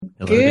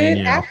Hello, Good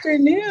Danielle.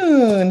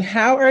 afternoon.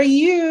 How are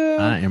you?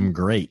 I am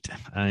great.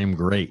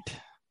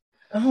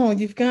 Oh,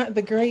 you've got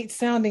the great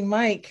sounding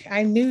mic.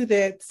 I knew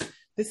that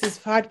this is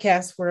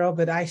podcast world,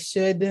 but I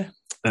should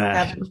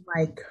have a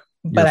mic,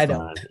 but I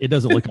don't. It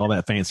doesn't look all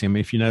that fancy. I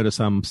mean, if you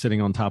notice, I'm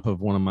sitting on top of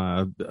one of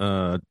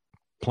my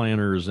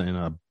planters and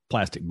a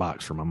plastic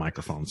box for my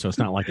microphone. So it's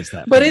not like it's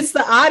that. But it's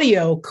the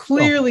audio.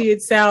 Clearly,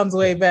 it sounds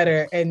way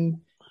better.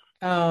 And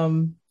I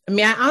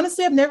mean,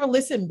 I've never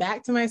listened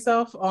back to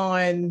myself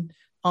on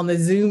the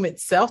Zoom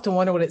itself to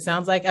wonder what it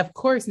sounds like. Of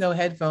course, no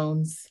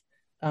headphones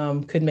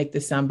could make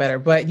this sound better,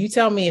 but you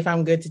tell me if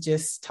I'm good to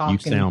just talk. You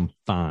sound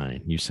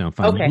fine.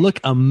 Okay. You look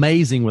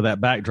amazing with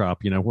that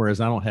backdrop, whereas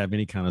I don't have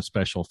any kind of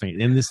special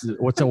thing. And this is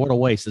what a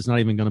waste. It's not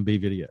even going to be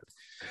videoed.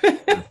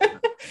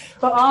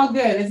 But all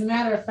good. As a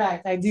matter of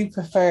fact, I do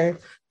prefer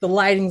the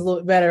lighting's a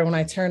little bit better when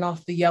I turn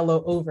off the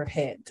yellow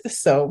overhead.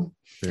 So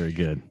very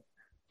good.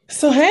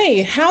 So,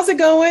 hey, how's it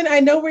going? I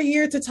know we're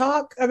here to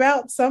talk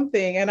about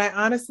something, and I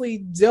honestly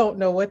don't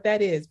know what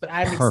that is, but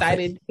I'm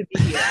excited to be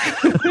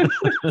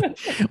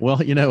here.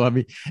 Well,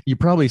 you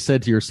probably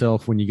said to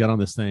yourself when you got on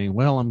this thing,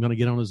 well, I'm going to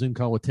get on a Zoom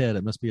call with Ted.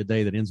 It must be a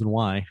day that ends in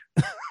Y.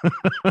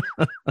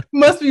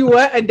 Must be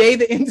what? A day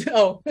that ends.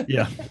 Oh,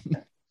 yeah.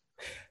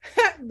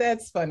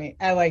 That's funny.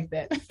 I like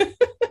that.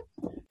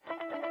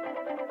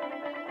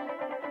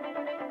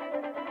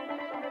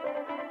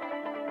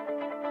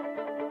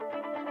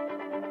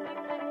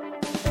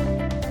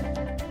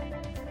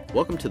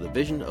 Welcome to the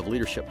Vision of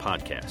Leadership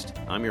podcast.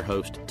 I'm your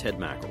host, Ted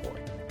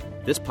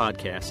McElroy. This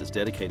podcast is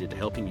dedicated to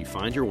helping you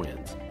find your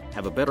wins,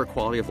 have a better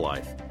quality of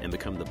life, and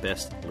become the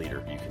best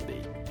leader you can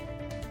be.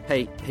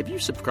 Hey, have you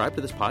subscribed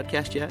to this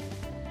podcast yet?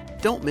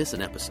 Don't miss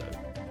an episode.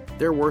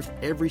 They're worth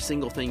every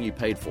single thing you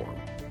paid for them,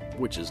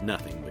 which is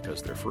nothing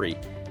because they're free.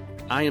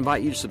 I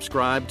invite you to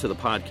subscribe to the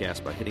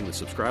podcast by hitting the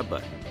subscribe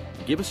button.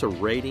 Give us a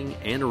rating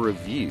and a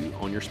review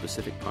on your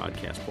specific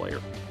podcast player.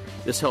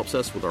 This helps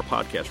us with our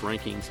podcast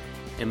rankings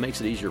and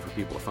makes it easier for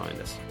people to find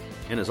us.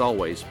 And as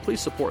always, please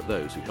support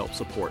those who help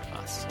support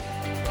us.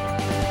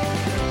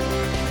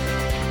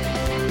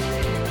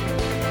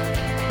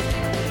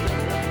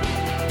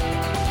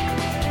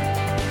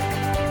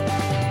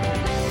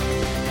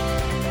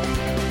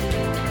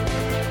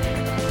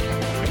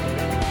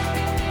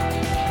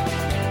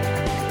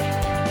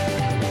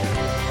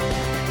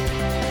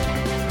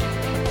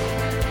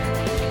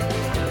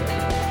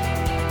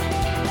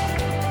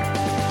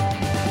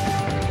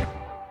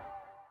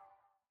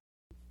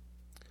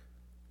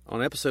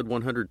 On episode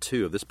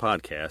 102 of this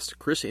podcast,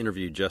 Chris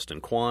interviewed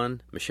Justin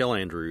Kwan, Michelle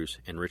Andrews,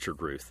 and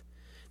Richard Ruth.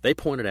 They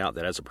pointed out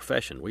that as a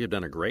profession, we have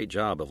done a great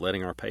job of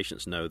letting our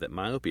patients know that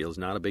myopia is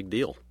not a big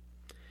deal.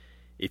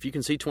 If you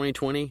can see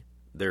 20/20,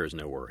 there is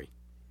no worry.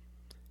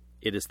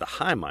 It is the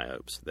high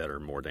myopes that are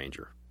in more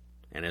danger.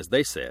 And as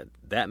they said,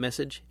 that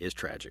message is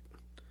tragic.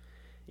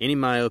 Any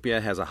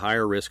myopia has a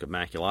higher risk of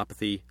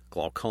maculopathy,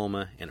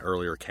 glaucoma, and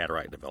earlier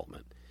cataract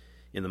development.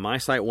 In the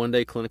MiSight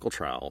one-day clinical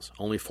trials,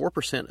 only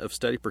 4% of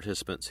study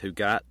participants who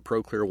got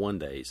ProClear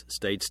one-days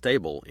stayed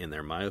stable in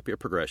their myopia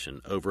progression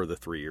over the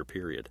 3-year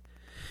period.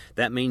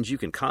 That means you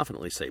can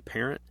confidently say,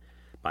 parent,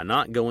 by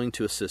not going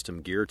to a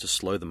system geared to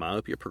slow the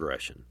myopia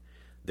progression,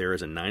 there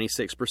is a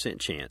 96%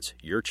 chance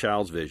your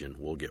child's vision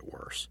will get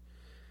worse.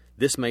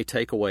 This may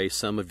take away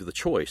some of the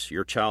choice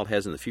your child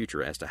has in the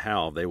future as to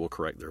how they will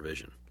correct their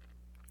vision.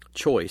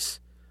 Choice,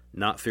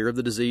 not fear of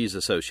the disease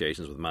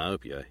associations with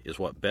myopia, is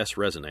what best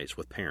resonates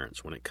with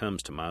parents when it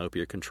comes to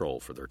myopia control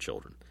for their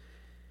children.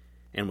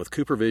 And with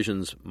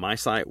CooperVision's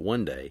MiSight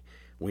One Day,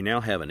 we now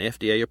have an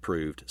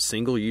FDA-approved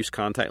single-use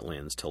contact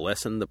lens to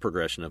lessen the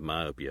progression of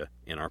myopia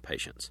in our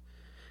patients.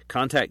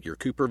 Contact your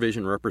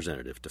CooperVision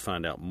representative to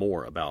find out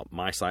more about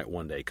MiSight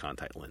One Day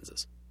contact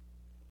lenses.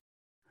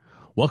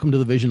 Welcome to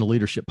the Vision of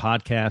Leadership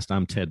podcast.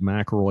 I'm Ted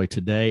McElroy.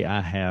 Today, I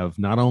have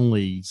not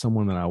only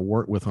someone that I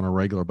work with on a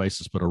regular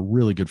basis, but a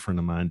really good friend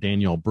of mine,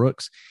 Danielle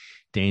Brooks.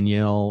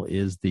 Danielle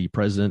is the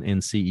president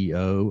and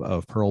CEO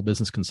of Pearl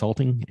Business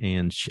Consulting,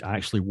 and I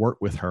actually work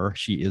with her.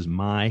 She is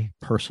my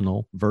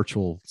personal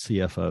virtual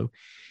CFO,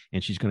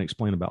 and she's going to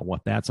explain about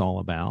what that's all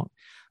about.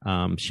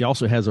 She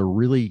also has a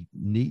really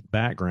neat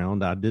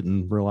background. I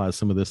didn't realize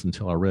some of this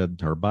until I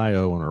read her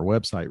bio on her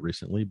website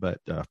recently, but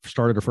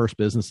started her first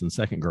business in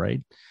second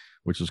grade,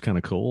 which was kind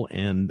of cool,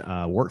 and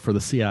worked for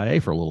the CIA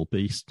for a little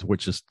piece,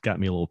 which just got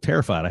me a little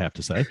terrified, I have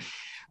to say.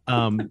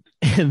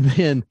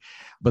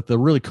 But the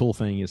really cool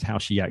thing is how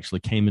she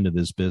actually came into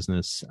this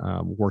business,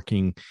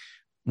 working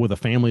with a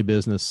family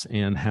business,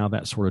 and how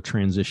that sort of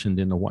transitioned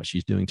into what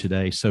she's doing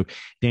today. So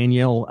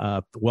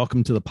Danielle,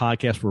 welcome to the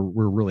podcast.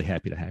 We're really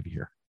happy to have you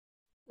here.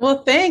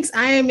 Well, thanks.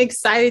 I am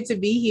excited to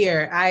be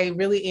here. I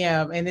really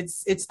am. And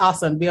it's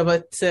awesome to be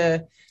able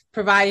to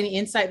provide any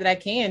insight that I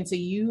can to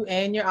you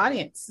and your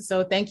audience.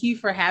 So thank you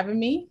for having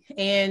me.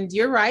 And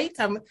you're right.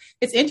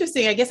 It's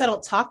interesting. I guess I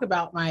don't talk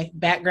about my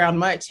background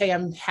much. Hey,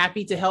 I'm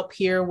happy to help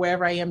here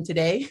wherever I am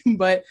today.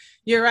 But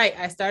you're right.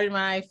 I started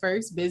my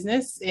first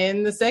business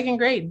in the second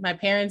grade. My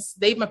parents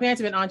have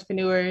been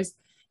entrepreneurs,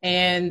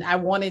 And I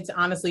wanted to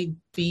honestly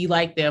be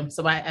like them.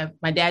 So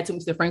my dad took me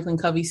to the Franklin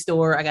Covey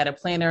store. I got a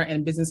planner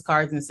and business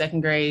cards in the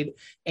second grade.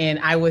 And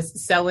I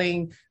was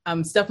selling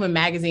stuff from a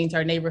magazine to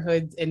our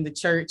neighborhoods and the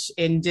church.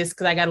 And just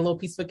because I got a little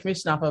piece of a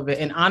commission off of it.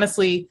 And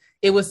honestly,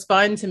 it was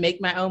fun to make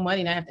my own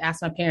money and I have to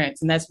ask my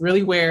parents. And that's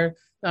really where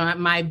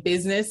my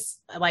business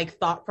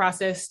thought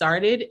process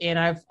started. And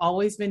I've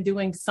always been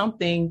doing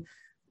something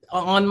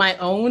on my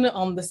own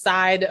on the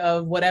side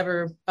of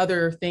whatever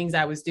other things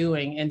I was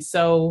doing. And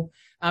so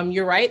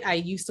you're right. I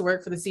used to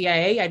work for the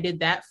CIA. I did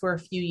that for a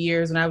few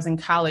years when I was in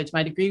college.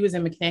 My degree was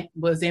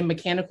in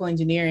mechanical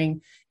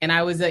engineering, and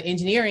I was an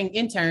engineering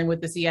intern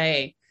with the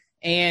CIA.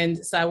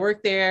 And so I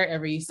worked there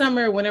every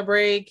summer, winter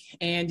break,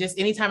 and just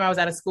anytime I was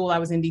out of school, I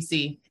was in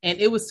DC. And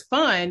it was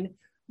fun,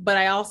 but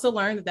I also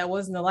learned that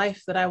wasn't the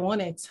life that I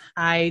wanted.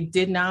 I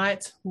did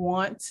not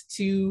want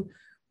to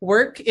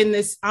work in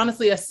this,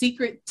 honestly, a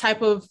secret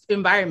type of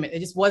environment. It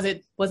just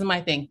wasn't my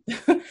thing.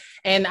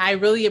 And I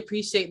really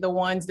appreciate the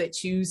ones that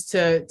choose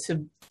to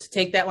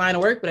take that line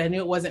of work, but I knew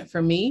it wasn't for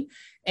me.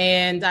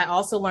 And I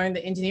also learned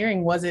that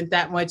engineering wasn't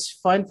that much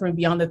fun for me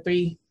beyond the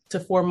 3 to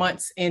 4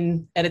 months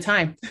at a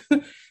time.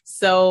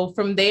 So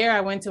from there,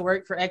 I went to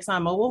work for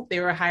ExxonMobil. They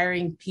were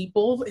hiring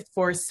people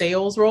for a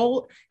sales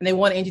role, and they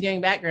want an engineering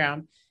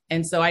background.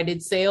 And so I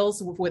did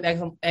sales with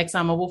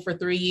ExxonMobil for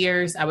 3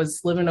 years. I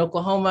was living in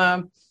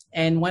Oklahoma.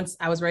 And once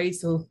I was ready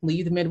to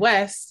leave the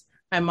Midwest,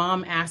 my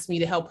mom asked me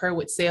to help her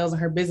with sales in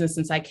her business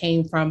since I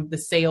came from the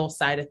sales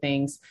side of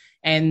things.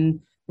 And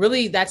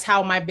really, that's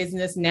how my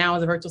business now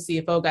as a virtual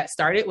CFO got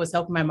started, was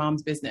helping my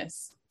mom's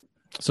business.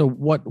 So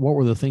what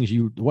were the things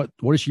what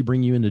did she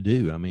bring you in to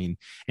do? I mean,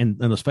 and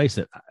let's face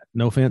it,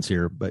 no offense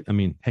here, but I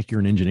mean, heck, you're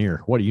an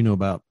engineer. What do you know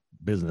about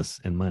business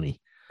and money?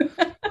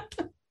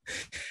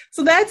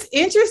 So that's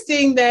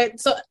interesting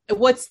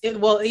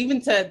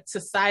even to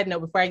side note,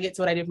 before I get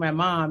to what I did for my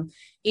mom,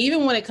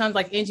 even when it comes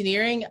like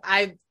engineering,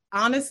 I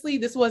honestly,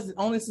 this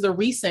is a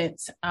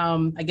recent,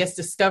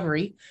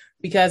 discovery,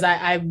 because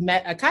I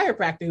met a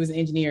chiropractor who's an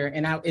engineer,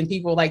 and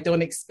people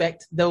don't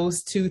expect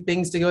those two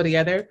things to go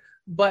together.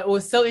 But it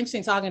was so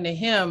interesting talking to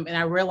him, and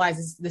I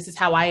realized this is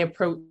how I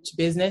approach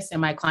business and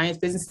my clients'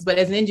 businesses. But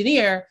as an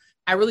engineer,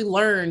 I really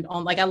learned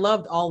I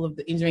loved all of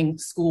the engineering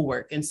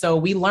schoolwork. And so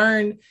we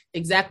learned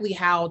exactly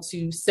how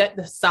to set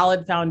the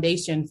solid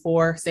foundation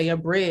for, say, a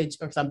bridge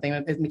or something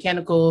like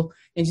mechanical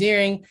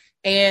engineering.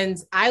 And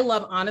I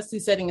love honestly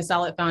setting a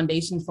solid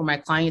foundation for my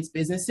clients'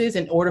 businesses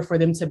in order for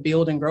them to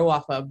build and grow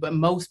off of. But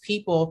most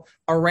people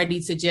are ready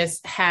to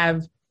just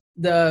have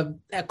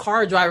a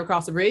car drive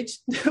across the bridge,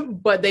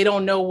 but they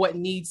don't know what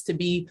needs to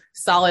be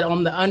solid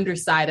on the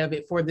underside of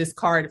it for this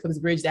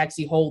bridge to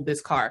actually hold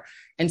this car.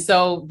 And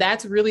so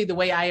that's really the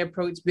way I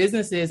approach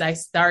businesses. I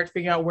start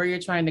figuring out where you're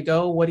trying to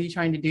go. What are you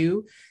trying to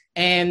do?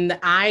 And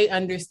I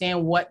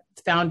understand what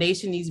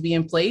foundation needs to be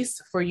in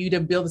place for you to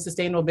build a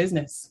sustainable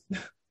business.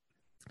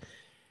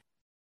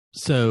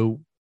 So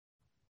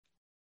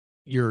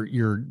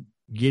you're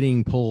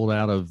getting pulled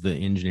out of the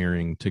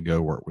engineering to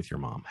go work with your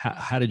mom.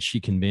 How did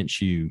she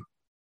convince you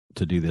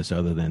to do this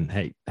other than,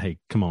 hey,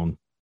 come on,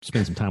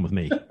 spend some time with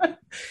me?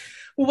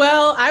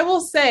 Well, I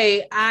will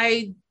say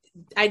I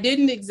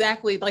didn't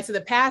exactly, so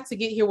the path to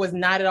get here was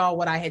not at all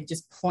what I had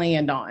just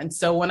planned on.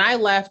 So when I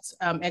left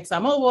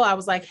ExxonMobil, I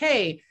was like,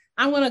 hey,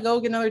 I'm going to go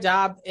get another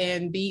job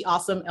and be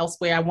awesome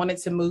elsewhere. I wanted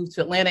to move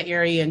to Atlanta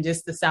area and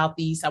just the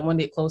Southeast. I wanted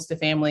to get close to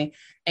family,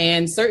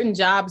 and certain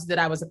jobs that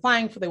I was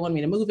applying for, they wanted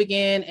me to move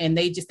again. And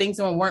things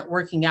weren't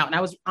working out. And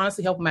I was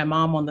honestly helping my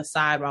mom on the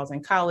side while I was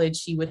in college.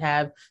 She would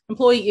have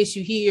employee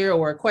issue here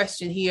or a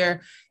question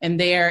here and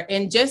there.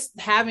 And just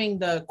having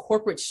the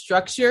corporate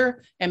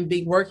structure and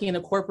be working in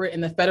the corporate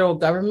and the federal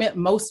government,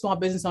 most small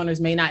business owners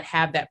may not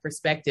have that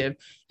perspective.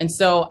 And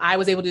so I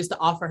was able just to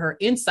offer her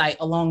insight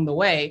along the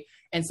way.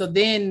 And so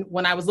then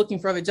when I was looking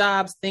for other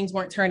jobs, things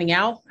weren't turning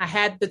out. I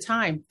had the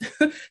time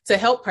to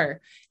help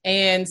her.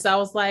 And so I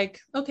was like,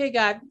 okay,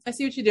 God, I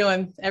see what you're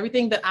doing.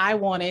 Everything that I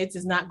wanted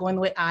is not going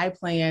the way I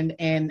planned.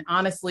 And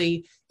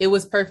honestly, it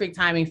was perfect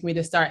timing for me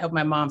to start helping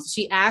my mom. So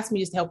she asked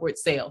me just to help her with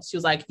sales. She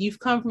was like, you've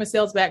come from a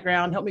sales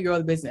background, help me grow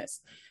the business.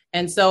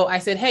 And so I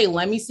said, hey,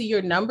 let me see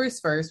your numbers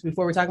first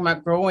before we're talking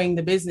about growing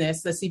the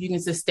business. Let's see if you can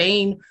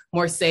sustain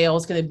more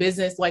sales. Can the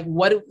business, let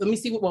me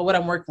see what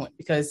I'm working with,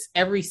 because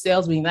every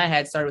sales meeting that I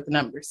had started with the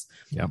numbers.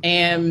 Yeah.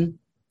 And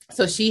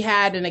so she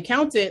had an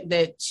accountant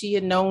that she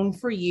had known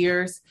for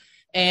years,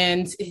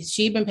 and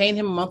she'd been paying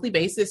him a monthly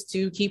basis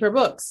to keep her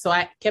books. So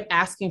I kept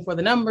asking for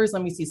the numbers.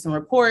 Let me see some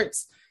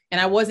reports. And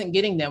I wasn't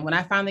getting them. When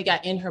I finally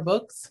got in her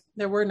books,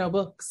 there were no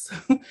books.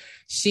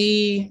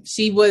 She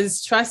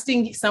was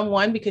trusting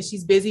someone because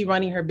she's busy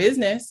running her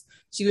business.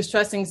 She was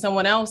trusting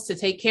someone else to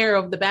take care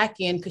of the back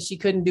end because she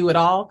couldn't do it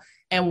all.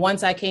 And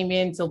once I came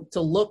in to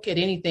look at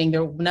anything,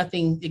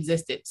 nothing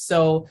existed.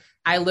 So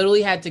I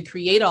literally had to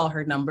create all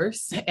her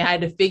numbers. I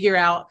had to figure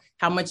out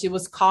how much it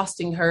was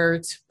costing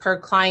her per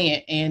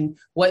client and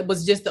what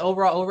was just the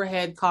overall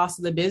overhead cost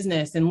of the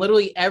business. And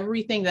literally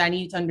everything that I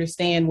needed to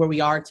understand where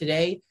we are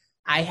today,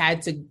 I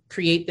had to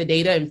create the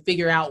data and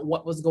figure out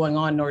what was going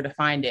on in order to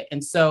find it.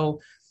 And so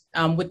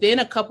Within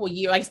a couple of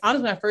years, like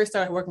honestly, when I first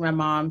started working with my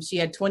mom, she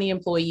had 20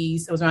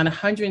 employees. It was around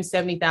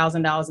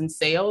 $170,000 in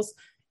sales.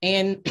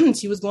 And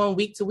she was going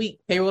week to week,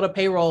 payroll to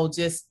payroll,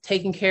 just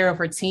taking care of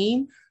her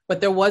team.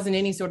 But there wasn't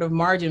any sort of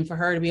margin for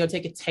her to be able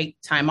to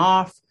take time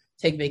off,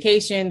 take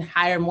vacation,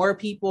 hire more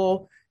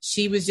people.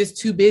 She was just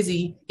too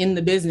busy in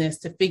the business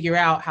to figure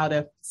out how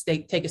to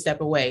take a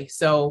step away.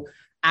 So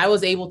I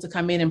was able to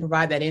come in and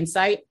provide that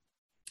insight.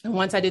 And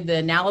once I did the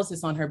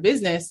analysis on her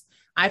business,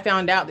 I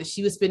found out that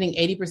she was spending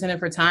 80% of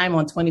her time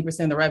on 20%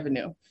 of the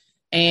revenue.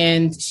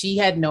 And she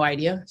had no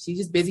idea. She's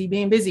just busy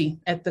being busy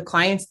at the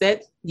clients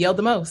that yelled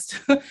the most.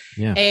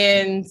 Yeah.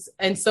 And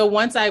so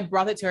once I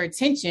brought it to her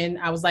attention,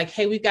 I was like,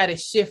 hey, we've got to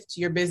shift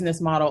your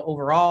business model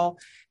overall.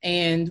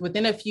 And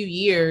within a few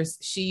years,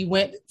 she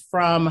went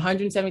from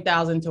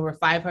 $170,000 to over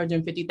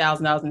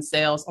 $550,000 in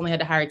sales, only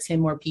had to hire 10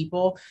 more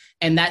people.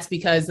 And that's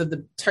because of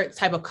the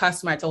type of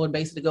customer I told her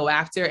basically to go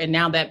after. And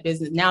now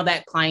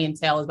that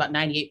clientele is about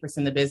 98%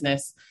 of the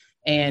business.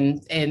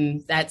 And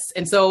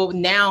so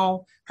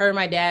now her and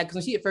my dad, because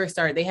when she first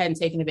started, they hadn't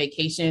taken a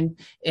vacation,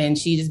 and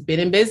she just been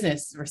in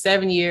business for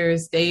 7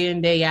 years, day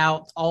in, day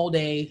out, all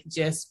day,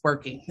 just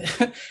working.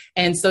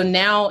 And so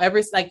now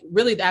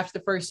really after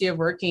the first year of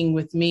working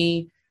with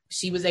me,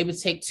 she was able to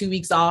take 2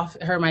 weeks off.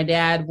 Her and my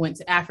dad went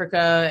to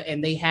Africa,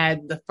 and they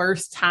had the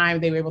first time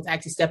they were able to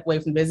actually step away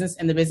from the business,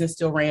 and the business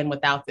still ran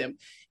without them.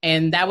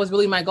 And that was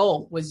really my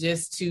goal, was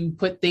just to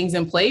put things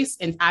in place.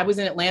 And I was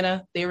in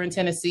Atlanta, they were in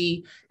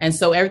Tennessee. And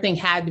so everything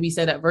had to be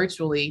set up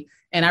virtually.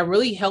 And I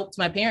really helped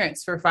my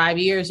parents for 5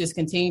 years just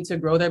continue to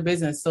grow their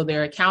business. So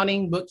their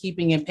accounting,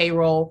 bookkeeping, and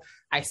payroll,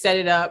 I set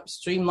it up,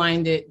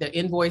 streamlined it, the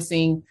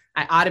invoicing,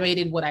 I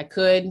automated what I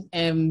could,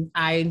 and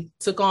I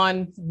took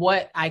on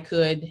what I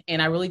could, and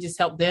I really just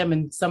helped them.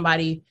 And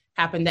somebody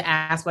happened to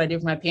ask what I did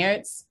for my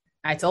parents.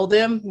 I told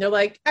them, and they're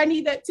like, I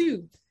need that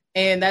too.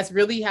 And that's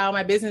really how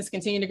my business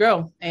continued to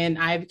grow. And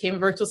I became a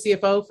virtual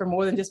CFO for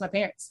more than just my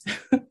parents.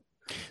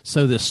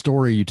 So this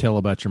story you tell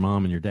about your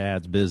mom and your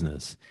dad's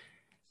business,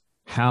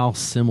 how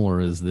similar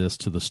is this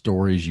to the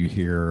stories you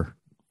hear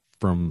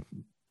from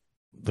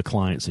the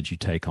clients that you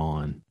take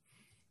on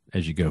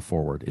as you go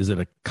forward? Is it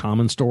a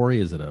common story?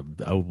 Is it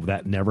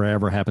that never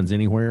ever happens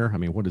anywhere? I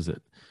mean, what is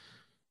it?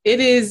 It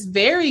is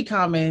very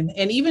common.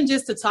 And even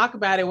just to talk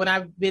about it, when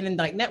I've been in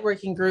like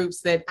networking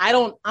groups, that I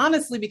don't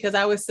honestly, because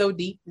I was so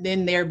deep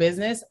in their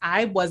business,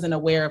 I wasn't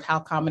aware of how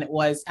common it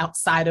was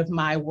outside of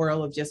my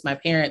world of just my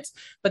parents.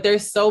 But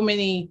there's so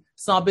many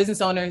small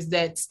business owners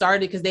that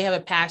started because they have a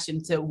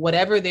passion to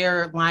whatever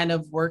their line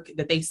of work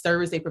that they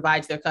service, they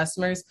provide to their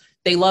customers.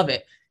 They love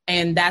it.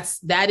 And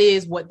that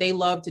is what they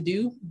love to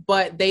do.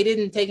 But they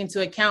didn't take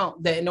into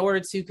account that in order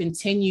to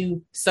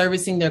continue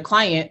servicing their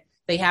client,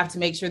 they have to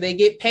make sure they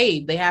get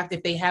paid.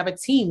 If they have a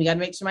team, they got to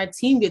make sure my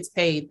team gets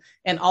paid.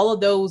 And all of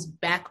those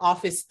back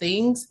office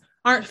things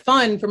aren't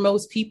fun for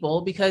most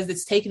people because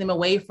it's taking them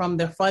away from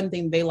the fun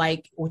thing they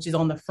like, which is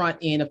on the front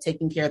end of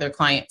taking care of their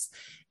clients.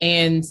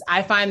 And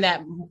I find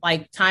that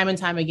like time and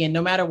time again,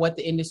 no matter what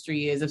the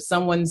industry is, if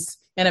someone's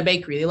in a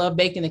bakery, they love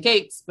baking the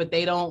cakes, but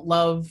they don't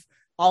love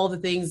all the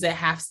things that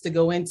has to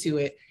go into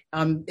it.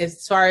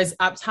 As far as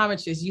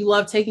optometrists, you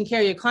love taking care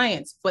of your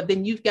clients, but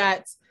then you've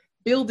got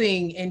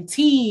building and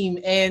team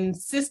and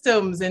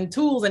systems and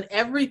tools and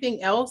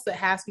everything else that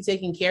has to be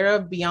taken care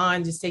of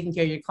beyond just taking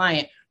care of your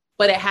client.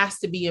 But it has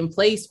to be in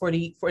place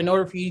in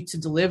order for you to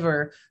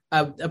deliver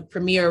a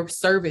premier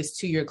service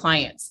to your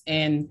clients.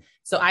 And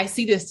so I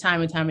see this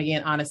time and time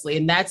again, honestly,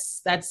 and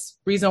that's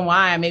reason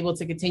why I'm able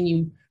to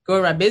continue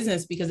growing my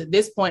business, because at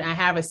this point I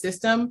have a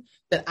system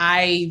that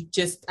I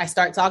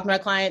start talking to my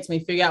clients, we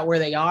figure out where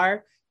they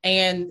are.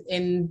 And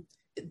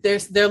there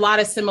are a lot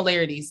of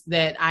similarities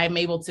that I'm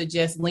able to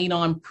just lean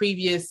on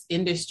previous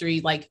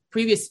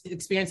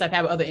experience I've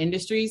had with other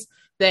industries,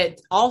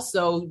 that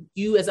also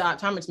you as an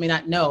optometrist may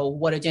not know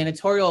what a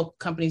janitorial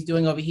company is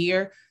doing over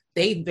here.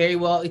 They very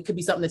well, it could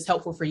be something that's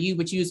helpful for you,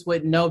 but you just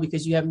wouldn't know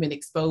because you haven't been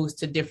exposed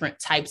to different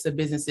types of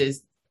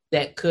businesses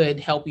that could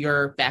help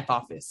your back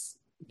office.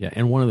 Yeah.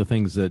 And one of the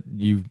things that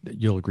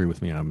you'll agree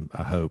with me,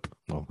 I hope,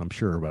 well, I'm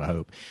sure, but I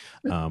hope,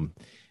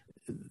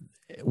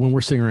 when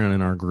we're sitting around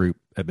in our group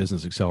at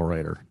Business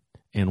Accelerator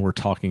and we're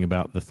talking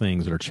about the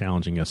things that are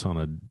challenging us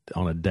on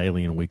a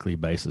daily and weekly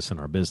basis in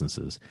our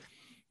businesses,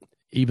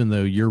 even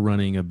though you're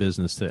running a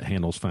business that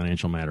handles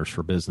financial matters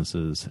for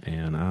businesses,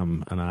 and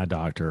I'm an eye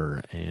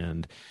doctor,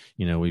 and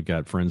we've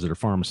got friends that are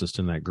pharmacists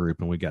in that group,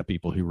 and we got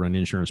people who run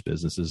insurance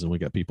businesses, and we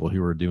got people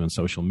who are doing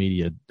social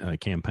media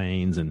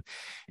campaigns and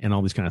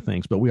all these kind of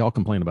things, but we all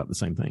complain about the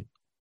same thing.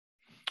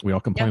 We all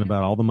complain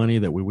about all the money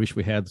that we wish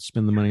we had to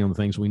spend the money on the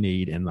things we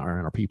need and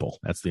our people.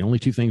 That's the only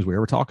two things we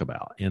ever talk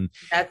about. And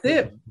that's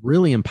it.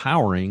 Really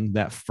empowering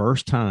that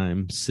first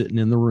time sitting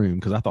in the room,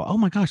 because I thought, oh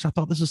my gosh, I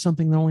thought this is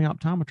something that only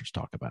optometrists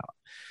talk about.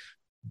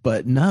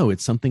 But no,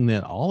 it's something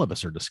that all of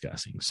us are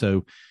discussing.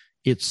 So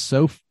it's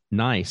so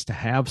nice to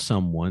have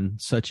someone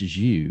such as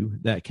you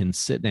that can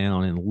sit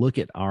down and look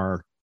at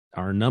our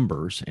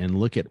numbers and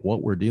look at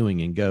what we're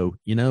doing and go,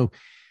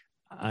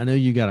 I know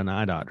you got an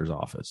eye doctor's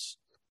office,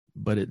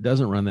 but it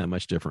doesn't run that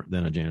much different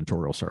than a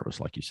janitorial service,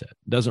 like you said.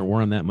 It doesn't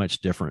run that much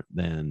different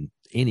than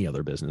any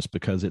other business,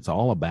 because it's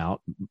all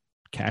about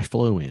cash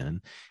flow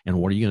in and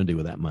what are you going to do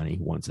with that money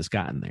once it's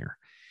gotten there.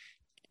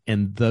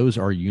 And those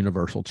are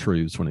universal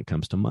truths when it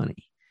comes to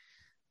money.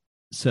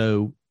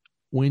 So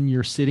when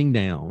you're sitting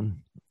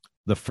down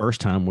the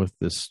first time with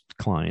this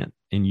client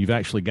and you've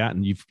actually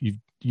gotten,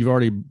 you've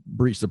already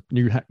breached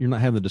you're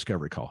not having the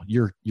discovery call.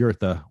 You're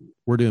at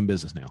we're doing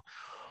business now.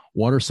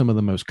 What are some of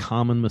the most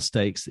common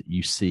mistakes that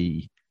you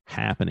see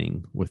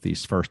happening with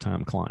these first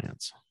time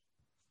clients?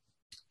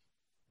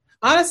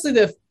 Honestly,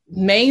 the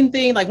main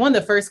thing, like one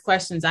of the first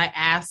questions I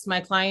ask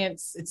my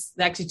clients, it's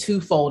actually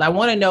twofold. I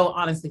want to know,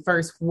 honestly,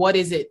 first, what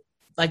is it?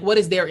 Like, what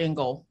is their end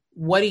goal?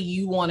 What do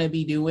you want to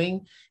be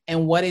doing?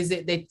 And what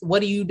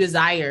do you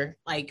desire,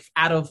 like,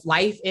 out of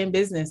life and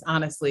business,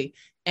 honestly?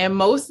 And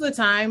most of the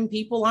time,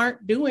 people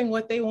aren't doing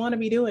what they want to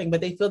be doing, but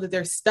they feel that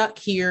they're stuck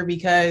here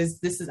because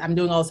I'm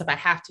doing all the stuff I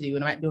have to do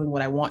and I'm not doing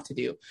what I want to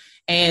do.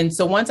 And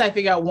so once I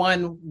figure out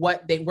where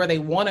they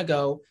want to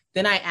go,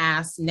 then I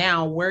ask,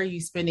 now, where are you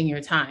spending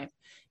your time?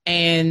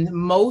 And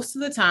most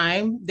of the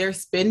time, they're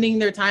spending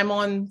their time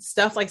on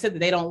stuff, like I said, that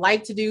they don't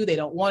like to do, they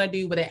don't want to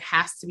do, but it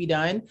has to be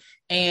done.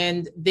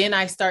 And then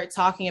I start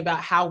talking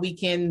about how we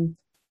can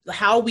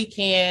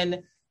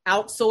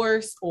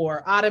outsource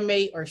or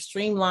automate or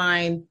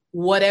streamline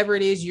whatever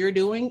it is you're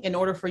doing in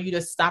order for you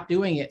to stop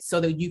doing it,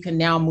 so that you can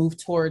now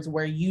move towards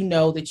where you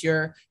know that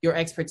your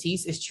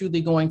expertise is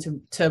truly going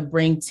to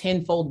bring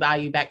tenfold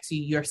value back to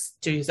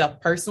yourself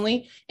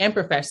personally and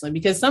professionally.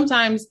 Because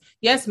sometimes,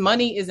 yes,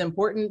 money is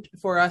important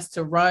for us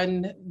to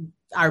run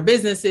our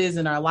businesses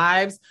and our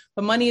lives,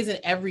 but money isn't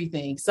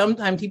everything.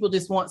 Sometimes people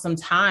just want some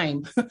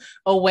time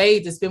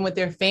away to spend with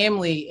their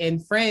family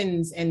and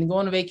friends and go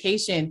on a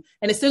vacation.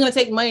 And it's still going to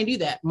take money to do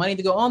that. Money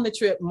to go on the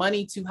trip,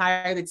 money to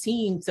hire the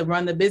team to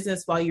run the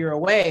business while you're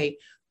away.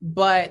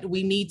 But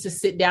we need to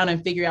sit down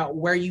and figure out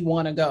where you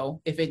want to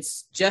go. If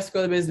it's just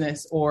grow the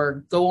business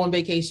or go on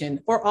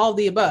vacation or all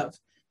the above.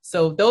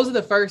 So those are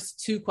the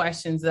first two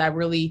questions that I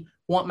really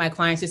want my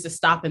clients just to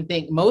stop and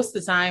think. Most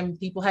of the time,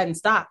 people hadn't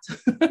stopped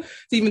to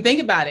even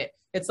think about it.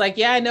 It's like,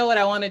 yeah, I know what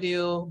I want to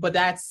do, but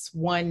that's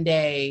one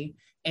day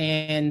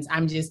and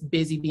I'm just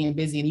busy being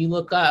busy. And you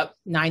look up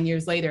 9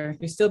 years later,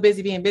 you're still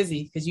busy being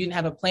busy because you didn't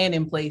have a plan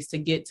in place to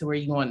get to where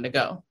you wanted to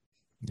go.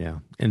 Yeah.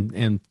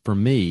 And for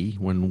me,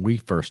 when we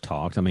first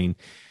talked, I mean,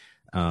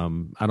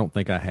 I don't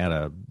think I had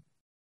a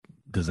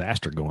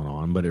disaster going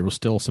on, but it was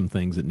still some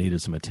things that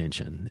needed some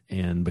attention.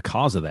 And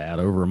because of that,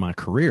 over my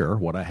career,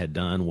 what I had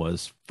done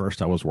was,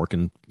 first I was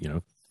working,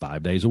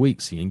 5 days a week,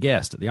 seeing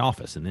guests at the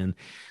office. And then,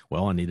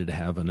 I needed to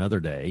have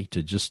another day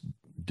to just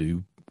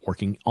do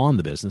working on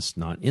the business,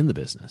 not in the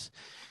business.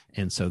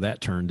 And so that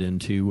turned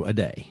into a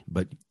day,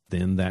 but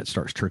then that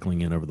starts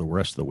trickling in over the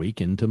rest of the week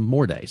into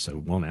more days.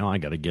 So, now I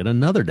got to get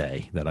another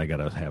day that I got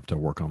to have to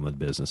work on the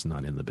business,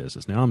 not in the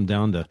business. Now I'm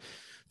down to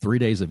 3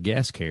 days of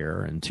guest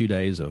care and 2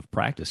 days of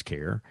practice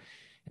care.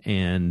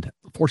 And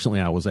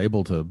fortunately, I was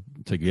able to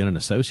get an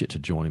associate to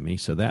join me.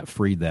 So that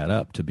freed that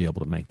up to be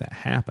able to make that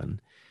happen.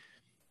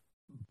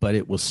 But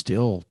it was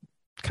still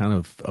kind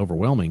of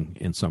overwhelming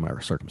in some of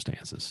our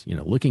circumstances,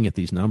 looking at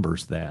these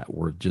numbers that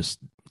were just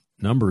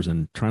numbers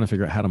and trying to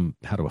figure out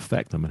how to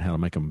affect them and how to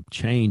make them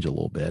change a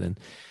little bit. And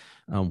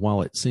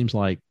while it seems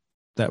like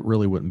that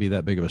really wouldn't be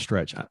that big of a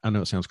stretch, I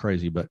know it sounds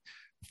crazy, but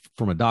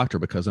from a doctor,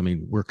 because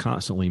we're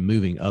constantly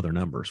moving other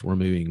numbers. We're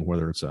moving,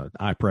 whether it's a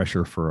eye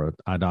pressure for an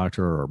eye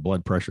doctor or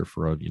blood pressure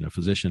for a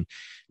physician,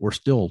 we're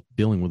still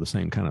dealing with the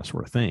same kind of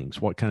sort of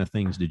things. What kind of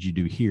things did you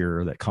do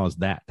here that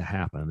caused that to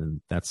happen?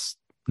 And that's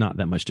not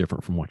that much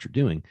different from what you're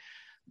doing,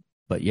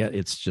 but yet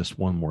it's just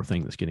one more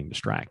thing that's getting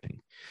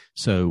distracting.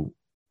 So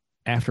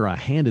after I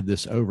handed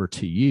this over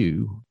to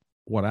you,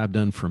 what I've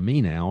done for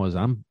me now is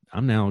I'm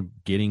now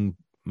getting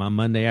my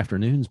Monday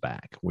afternoons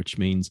back, which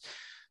means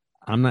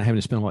I'm not having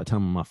to spend a lot of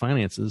time on my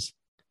finances.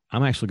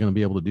 I'm actually going to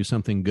be able to do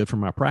something good for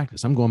my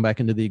practice. I'm going back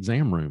into the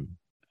exam room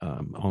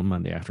on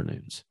Monday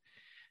afternoons.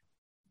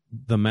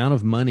 The amount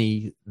of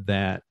money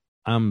that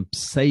I'm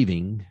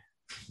saving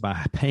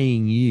by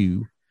paying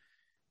you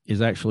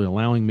is actually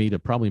allowing me to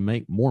probably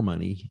make more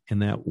money in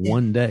that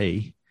one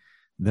day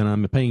than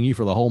I'm paying you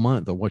for the whole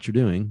month of what you're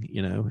doing,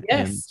 Yes.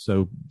 And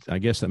so I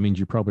guess that means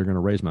you're probably going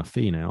to raise my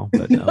fee now.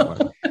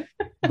 But,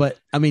 but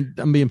I mean,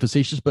 I'm being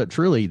facetious, but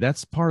truly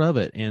that's part of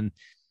it. And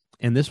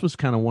this was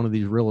kind of one of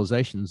these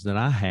realizations that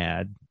I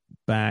had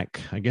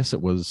back, I guess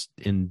it was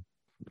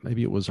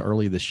maybe it was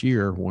early this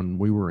year when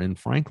we were in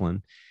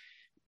Franklin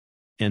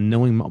and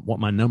knowing what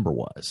my number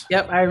was.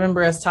 Yep. I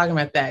remember us talking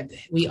about that.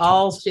 We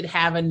all should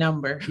have a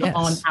number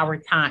on our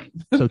time.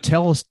 So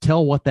tell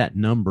what that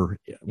number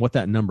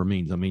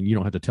means. I mean, you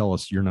don't have to tell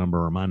us your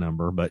number or my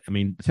number, but I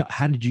mean,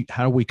 how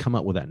do we come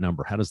up with that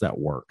number? How does that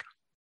work?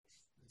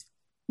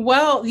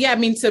 Well, yeah, I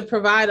mean, to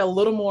provide a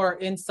little more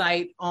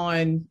insight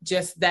on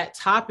just that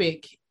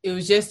topic, it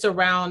was just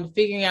around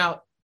figuring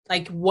out,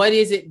 like, what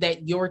is it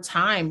that your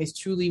time is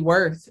truly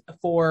worth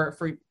for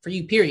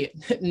you, period,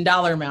 in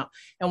dollar amount.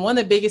 And one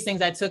of the biggest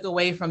things I took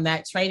away from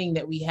that training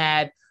that we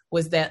had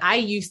was that I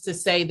used to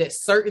say that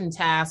certain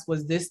tasks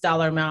was this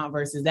dollar amount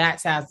versus that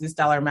task, this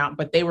dollar amount,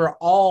 but they were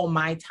all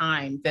my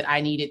time that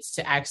I needed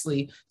to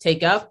actually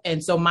take up.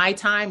 And so my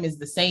time is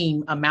the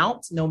same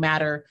amount, no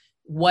matter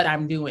what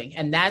I'm doing.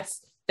 And that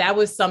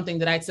was something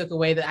that I took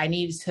away, that I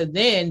needed to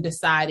then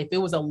decide if it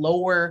was a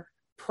lower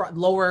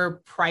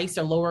price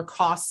or lower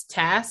cost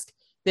task,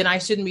 then I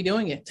shouldn't be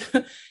doing it.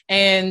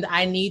 And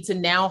I need to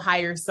now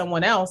hire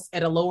someone else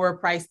at a lower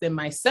price than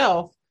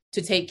myself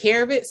to take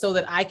care of it, so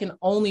that I can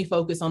only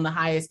focus on the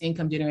highest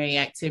income generating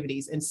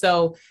activities. And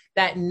so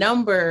that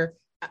number,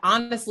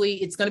 honestly,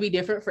 it's going to be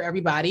different for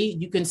everybody.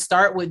 You can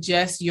start with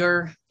just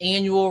your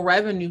annual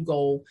revenue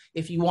goal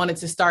if you wanted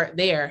to start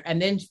there,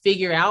 and then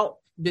figure out,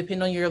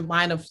 depending on your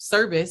line of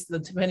service,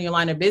 depending on your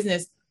line of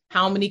business,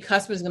 how many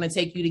customers is going to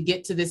take you to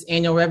get to this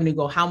annual revenue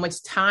goal? How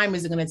much time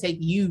is it going to take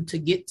you to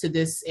get to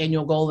this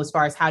annual goal, as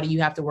far as how do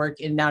you have to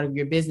work in and out of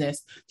your business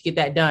to get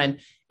that done?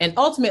 And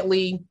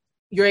ultimately,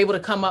 you're able to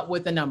come up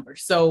with a number.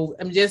 So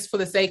I'm just, for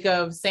the sake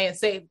of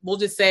saying, we'll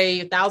just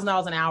say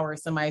 $1,000 an hour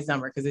is somebody's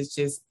number, because it's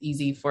just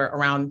easy for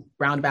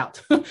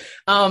roundabout.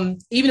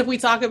 Even if we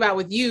talk about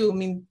with you, I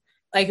mean,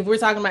 like if we're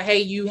talking about, hey,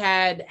 you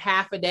had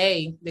half a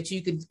day that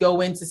you could go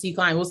in to see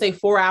clients, we'll say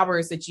 4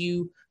 hours that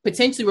you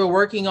potentially were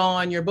working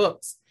on your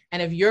books. And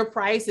if your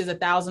price is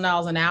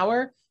 $1,000 an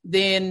hour,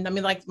 then, I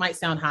mean, like, it might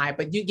sound high,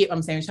 but you get what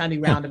I'm saying. I'm trying to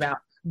be roundabout.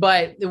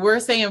 But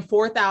we're saying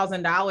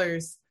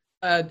 $4,000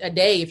 a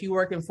day, if you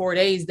work in 4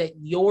 days, that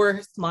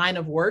your line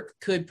of work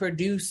could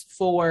produce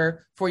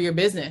for your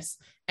business.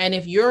 And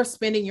if you're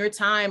spending your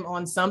time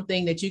on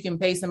something that you can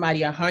pay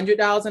somebody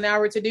 $100 an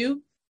hour to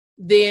do,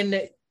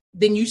 then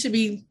you should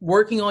be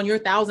working on your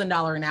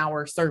 $1,000 an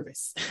hour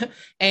service.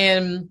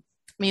 And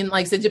I mean,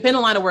 like I said, depending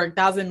on line of work,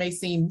 1,000 may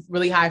seem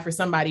really high for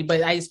somebody,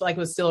 but I just feel like it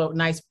was still a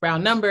nice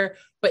round number.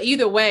 But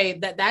either way,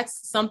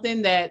 that's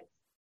something that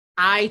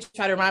I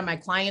try to remind my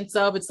clients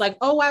of. It's like,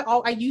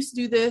 I used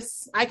to do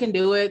this. I can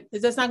do it.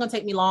 It's just not going to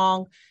take me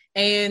long.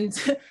 And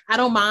I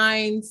don't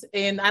mind.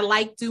 And I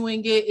like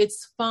doing it.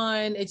 It's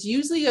fun. It's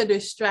usually a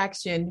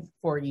distraction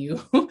for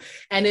you.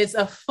 And it's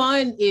a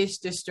fun-ish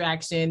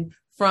distraction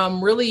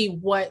from really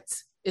what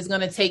is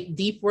going to take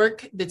deep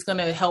work that's going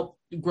to help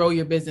grow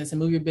your business and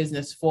move your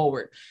business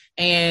forward.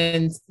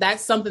 And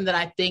that's something that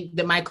I think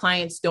that my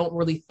clients don't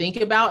really think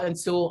about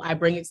until I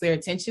bring it to their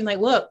attention. Like,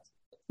 look,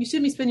 you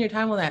shouldn't be spending your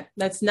time on that.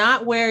 That's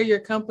not where your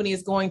company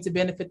is going to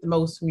benefit the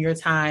most from your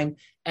time,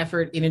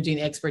 effort, energy,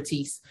 and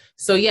expertise.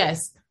 So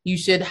yes, you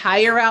should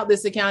hire out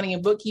this accounting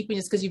and bookkeeping.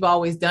 Just because you've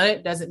always done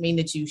it doesn't mean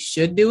that you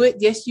should do it.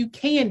 Yes, you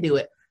can do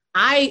it.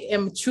 I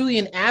am truly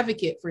an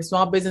advocate for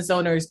small business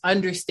owners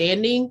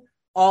understanding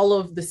all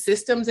of the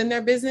systems in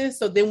their business.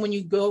 So then when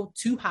you go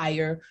to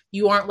hire,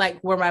 you aren't like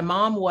where my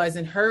mom was,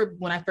 and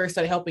when I first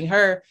started helping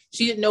her,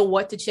 she didn't know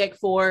what to check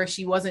for.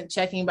 She wasn't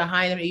checking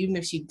behind him. Even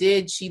if she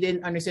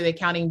didn't understand the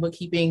accounting and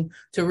bookkeeping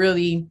to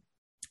really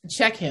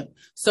check him.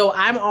 So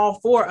I'm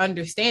all for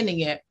understanding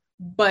it.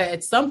 But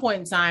at some point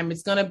in time,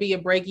 it's going to be a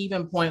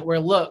break-even point where,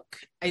 look,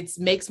 it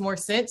makes more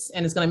sense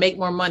and it's going to make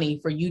more money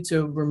for you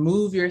to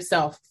remove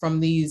yourself from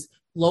these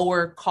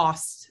lower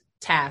cost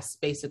tasks,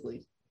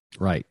 basically.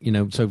 Right.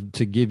 So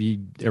to give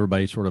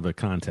everybody sort of a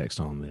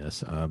context on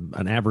this,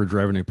 an average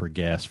revenue per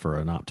guest for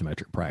an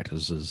optometric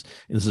practice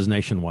this is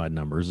nationwide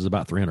numbers, is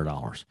about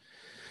 $300.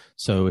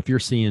 So if you're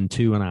seeing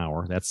 2 an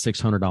hour, that's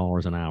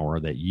 $600 an hour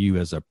that you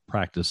as a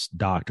practice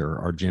doctor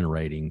are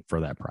generating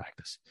for that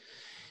practice.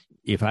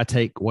 If I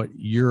take what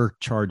you're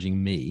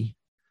charging me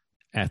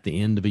at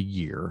the end of a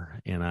year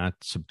and I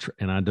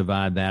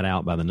divide that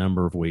out by the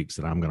number of weeks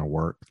that I'm going to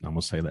work, I'm going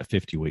to say that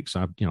 50 weeks.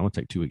 I'm going to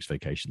take 2 weeks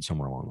vacation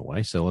somewhere along the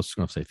way. So let's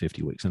say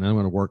 50 weeks, and then I'm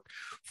going to work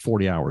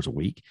 40 hours a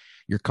week.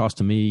 You're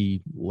costing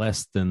me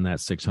less than that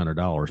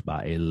 $600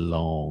 by a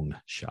long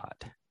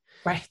shot.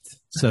 Right.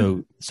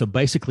 So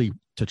basically,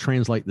 to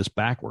translate this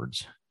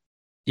backwards,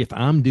 if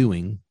I'm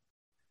doing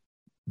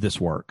this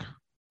work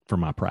for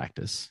my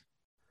practice,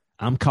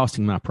 I'm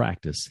costing my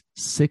practice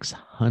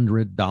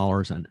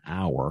 $600 an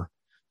hour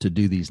to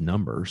do these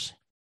numbers.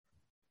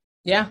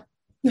 Yeah.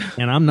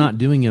 And I'm not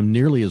doing them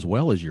nearly as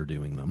well as you're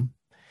doing them.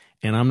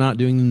 And I'm not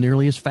doing them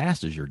nearly as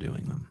fast as you're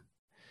doing them.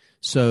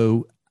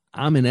 So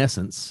I'm in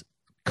essence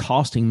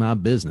costing my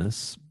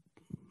business,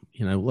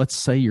 let's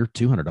say you're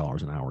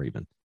 $200 an hour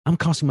even. I'm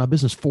costing my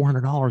business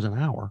 $400 an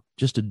hour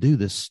just to do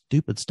this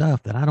stupid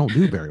stuff that I don't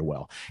do very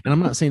well. And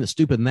I'm not saying it's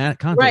stupid in that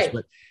context, right,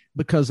 but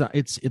because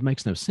it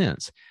makes no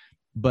sense.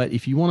 But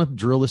if you want to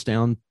drill this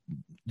down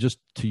just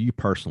to you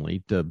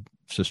personally, to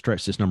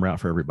stretch this number out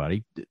for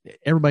everybody do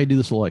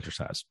this little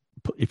exercise.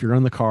 If you're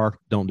in the car,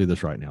 don't do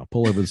this right now.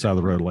 Pull over the side of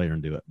the road later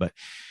and do it. But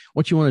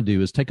what you want to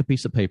do is take a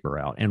piece of paper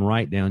out and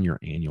write down your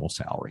annual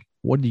salary.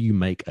 What do you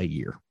make a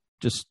year?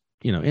 Just,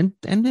 and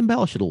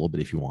embellish it a little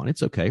bit if you want.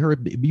 It's okay. Or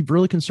be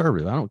really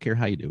conservative. I don't care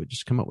how you do it.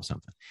 Just come up with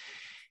something.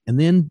 And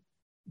then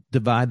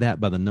divide that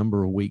by the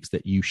number of weeks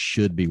that you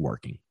should be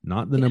working,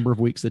 not the number of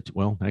weeks that,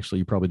 actually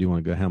you probably do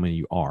want to go how many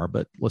you are,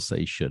 but let's say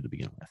you should to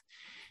begin with.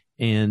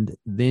 And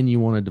then you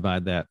want to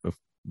divide that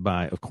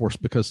by, of course,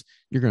 because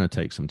you're going to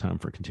take some time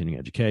for continuing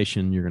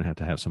education. You're going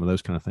to have some of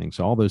those kind of things.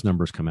 So all those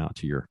numbers come out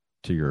to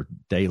your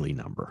daily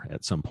number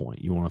at some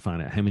point. You want to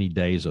find out how many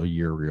days a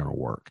year you're going to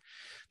work.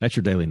 That's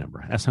your daily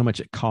number. That's how much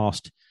it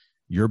cost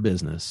your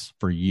business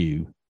for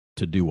you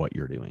to do what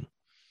you're doing.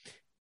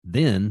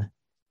 Then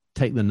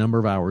take the number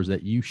of hours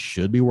that you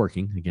should be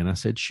working. Again, I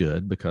said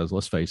should, because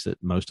let's face it,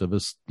 most of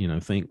us,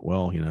 think,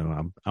 well,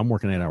 I'm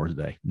working 8 hours a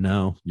day.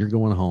 No, you're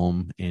going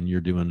home and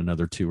you're doing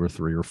another 2 or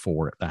 3 or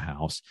 4 at the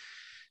house,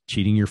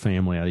 cheating your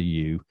family out of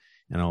you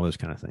and all those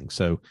kind of things.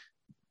 So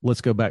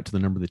let's go back to the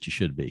number that you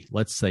should be.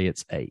 Let's say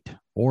it's 8,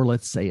 or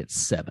let's say it's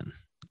 7.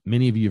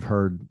 Many of you have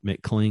heard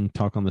Mick Kling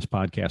talk on this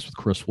podcast with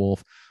Chris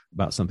Wolf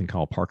about something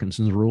called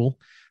Parkinson's rule.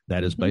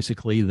 That is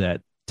basically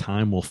that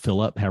time will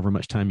fill up however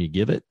much time you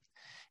give it.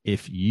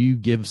 If you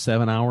give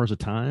 7 hours a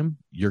time,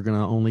 you're going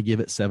to only give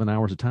it 7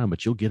 hours a time,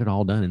 but you'll get it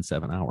all done in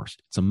 7 hours.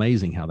 It's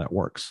amazing how that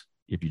works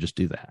if you just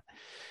do that.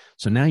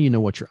 So now you know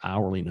what your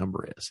hourly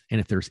number is.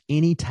 And if there's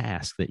any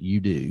task that you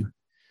do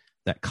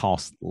that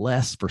costs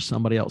less for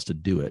somebody else to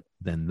do it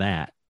than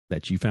that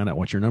you found out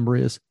what your number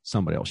is,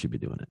 somebody else should be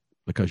doing it,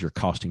 because you're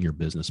costing your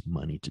business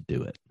money to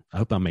do it. I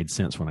hope I made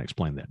sense when I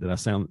explained that. Did I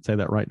say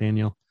that right,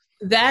 Danielle?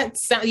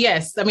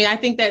 Yes. I mean, I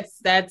think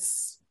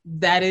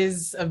that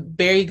is a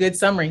very good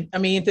summary. I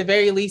mean, at the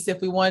very least,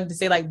 if we wanted to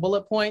say like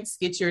bullet points,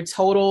 get your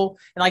total,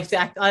 and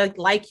I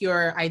like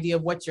your idea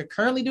of what you're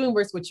currently doing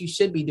versus what you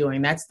should be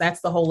doing. That's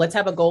the whole, let's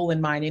have a goal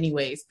in mind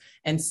anyways.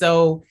 And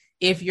so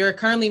if you're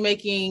currently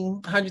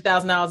making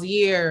 $100,000 a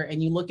year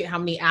and you look at how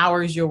many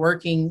hours you're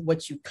working,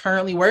 what you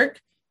currently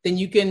work, then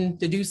you can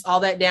deduce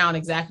all that down,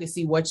 exactly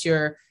see what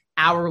you're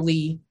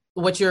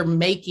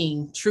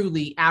making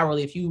truly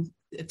hourly. If you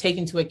take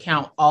into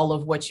account all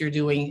of what you're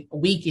doing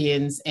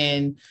weekends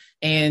and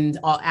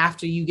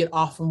after you get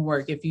off from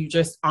work, if you're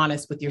just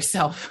honest with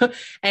yourself,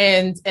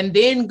 and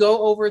then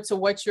go over to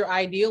what your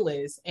ideal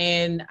is.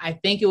 And I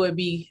think it would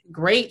be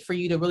great for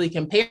you to really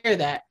compare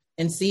that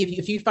and see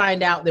if you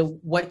find out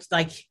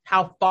that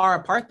how far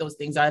apart those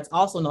things are. It's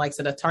also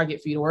a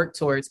target for you to work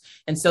towards.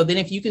 And so then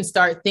if you can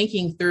start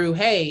thinking through,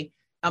 hey,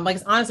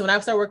 honestly, when I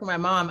started working with my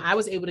mom, I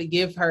was able to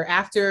give her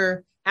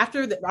after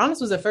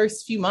was the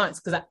first few months,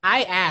 because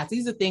I asked,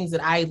 these are things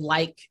that I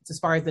like as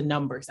far as the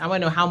numbers. I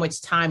want to know how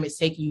much time it's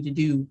taking you to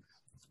do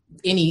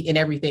any and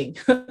everything.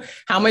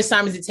 How much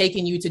time is it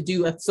taking you to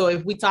do it? So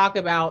if we talk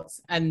about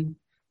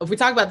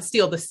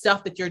the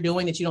stuff that you're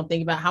doing that you don't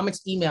think about, how much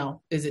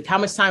email is it? How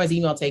much time is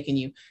email taking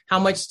you? How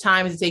much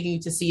time is it taking you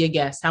to see a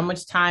guest? How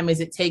much time is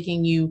it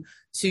taking you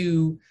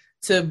to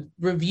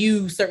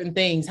review certain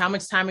things? How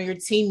much time are your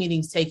team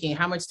meetings taking?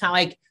 How much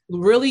time,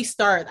 really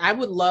start. I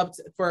would love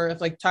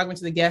talking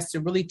to the guests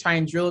to really try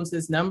and drill into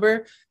this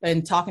number,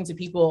 and talking to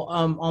people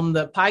on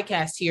the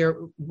podcast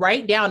here,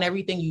 write down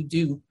everything you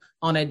do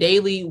on a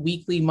daily,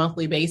 weekly,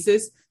 monthly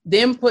basis,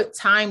 then put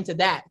time to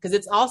that. Because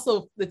it's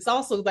also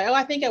like,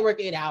 I think I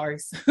work 8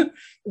 hours.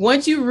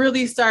 Once you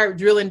really start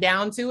drilling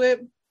down to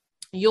it,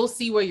 you'll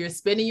see where you're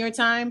spending your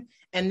time.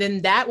 And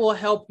then that will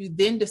help you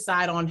then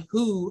decide on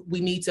who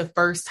we need to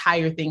first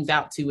hire things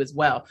out to as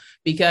well.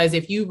 Because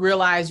if you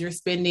realize you're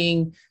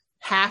spending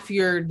half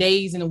your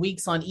days and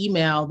weeks on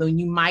email, then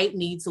you might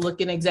need to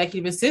look at an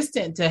executive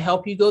assistant to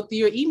help you go through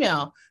your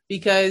email.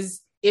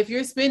 Because if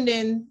you're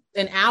spending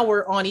an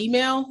hour on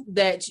email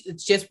that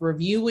it's just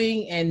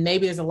reviewing, and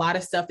maybe there's a lot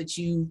of stuff that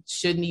you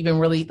shouldn't even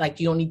really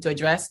you don't need to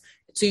address,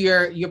 to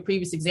your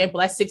previous example,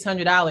 that's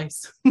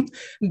 $600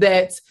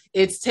 that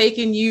it's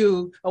taking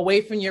you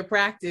away from your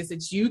practice,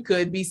 that you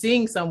could be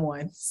seeing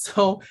someone.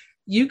 So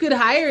you could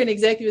hire an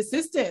executive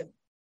assistant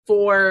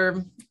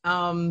for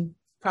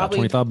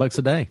probably $25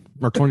 a day,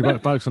 or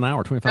 $20 an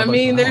hour, $25. I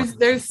mean,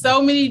 there's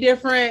so many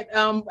different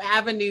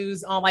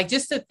avenues on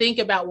just to think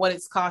about what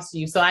it's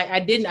costing you. So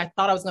I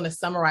thought I was going to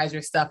summarize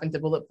your stuff into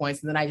bullet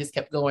points, and then I just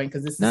kept going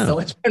because this is so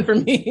much fun for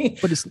me.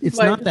 But it's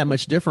not that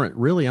much different,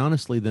 really,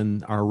 honestly,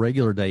 than our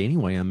regular day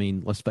anyway. I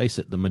mean, let's face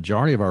it, the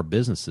majority of our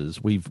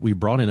businesses, we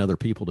brought in other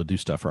people to do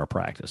stuff for our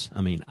practice.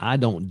 I mean, I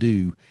don't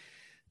do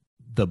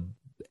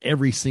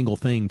every single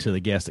thing to the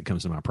guest that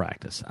comes to my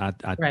practice. I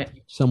right.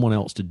 Someone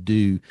else to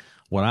do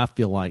what I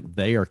feel like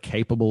they are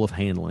capable of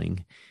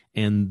handling,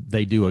 and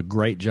they do a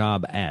great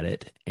job at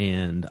it,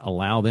 and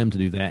allow them to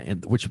do that.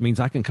 And which means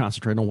I can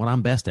concentrate on what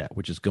I'm best at,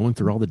 which is going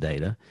through all the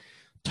data,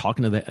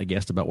 talking to a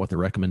guest about what the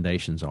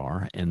recommendations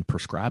are, and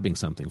prescribing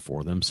something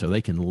for them so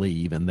they can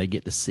leave and they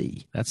get to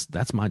see.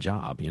 That's my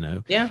job,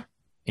 Yeah.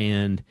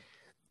 And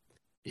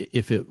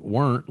if it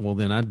weren't, well,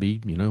 then I'd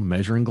be,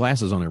 measuring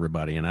glasses on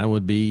everybody, and I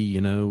would be,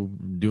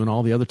 doing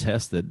all the other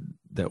tests that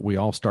we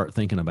all start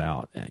thinking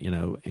about,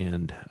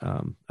 and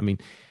I mean,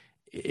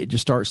 it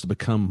just starts to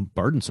become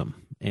burdensome.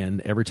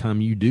 And every time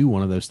you do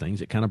one of those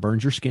things, it kind of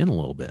burns your skin a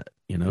little bit.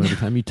 Every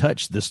time you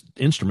touch this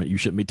instrument you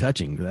shouldn't be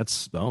touching,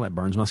 that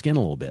burns my skin a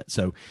little bit.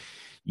 So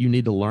you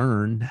need to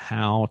learn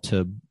how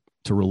to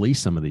release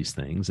some of these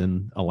things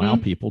and allow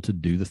people to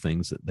do the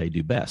things that they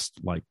do best.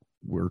 Like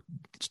we're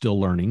still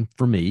learning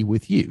for me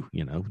with you,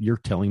 you're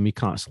telling me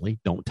constantly,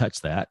 don't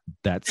touch that.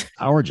 That's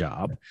our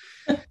job.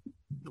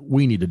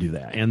 we need to do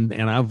that. And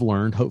I've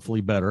learned hopefully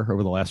better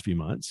over the last few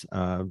months,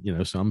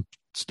 so I'm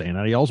staying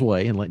out of y'all's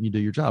way and letting you do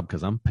your job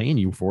because I'm paying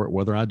you for it,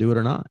 whether I do it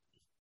or not.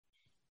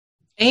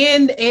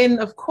 And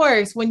of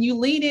course, when you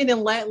lean in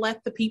and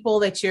let the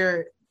people that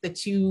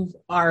you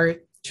are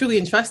truly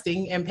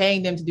entrusting and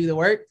paying them to do the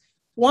work,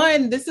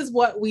 one, this is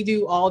what we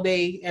do all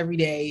day, every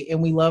day,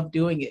 and we love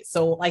doing it.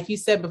 So like you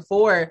said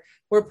before,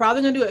 we're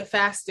probably going to do it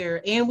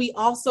faster. And we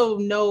also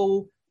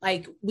know,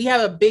 like, we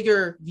have a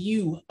bigger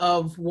view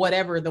of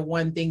whatever the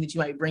one thing that you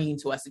might bring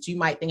to us that you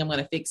might think I'm going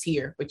to fix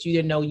here, but you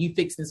didn't know you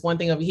fixed this one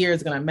thing over here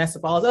is going to mess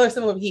up all this other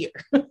stuff over here.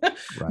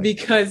 Right.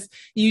 Because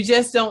you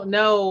just don't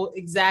know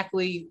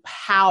exactly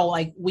how,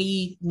 like,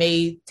 we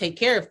may take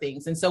care of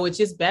things. And so it's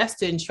just best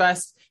to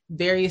entrust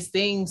various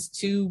things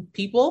to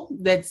people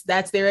that's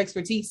their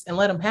expertise and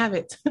let them have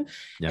it.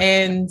 Yeah.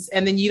 And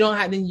then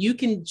you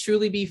can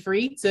truly be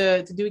free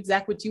to do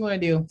exactly what you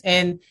want to do.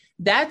 And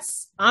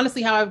that's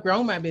honestly how I've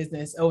grown my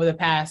business over the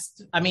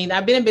past. I mean,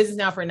 I've been in business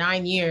now for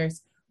 9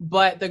 years,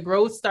 but the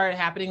growth started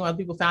happening when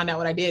people found out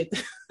what I did.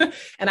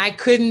 And I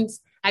could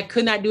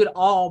not do it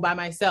all by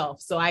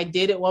myself. So I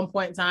did at one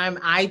point in time,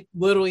 I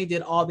literally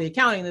did all the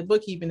accounting, the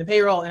bookkeeping, the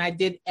payroll, and I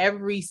did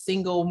every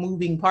single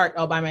moving part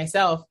all by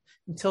myself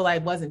until I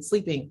wasn't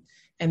sleeping.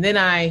 And then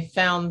I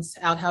found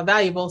out how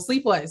valuable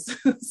sleep was.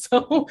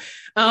 So,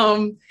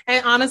 and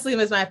honestly,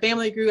 as my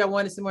family grew, I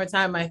wanted some more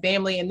time with my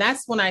family. And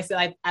that's when I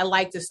said, I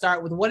like to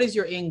start with what is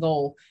your end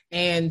goal?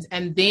 And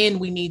then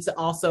we need to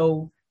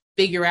also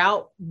figure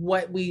out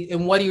what are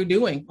you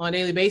doing on a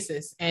daily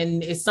basis?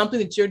 And is something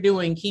that you're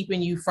doing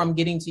keeping you from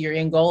getting to your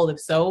end goal?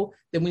 If so,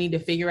 then we need to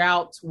figure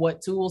out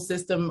what tool,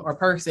 system, or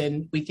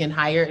person we can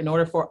hire in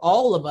order for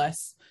all of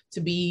us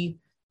to be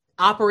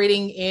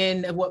operating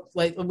in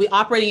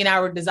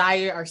our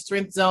desire, our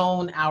strength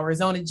zone, our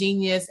zone of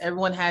genius.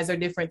 Everyone has their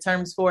different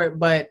terms for it,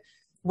 but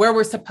where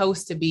we're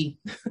supposed to be.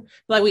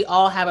 Like, we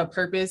all have a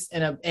purpose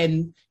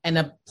and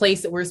a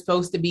place that we're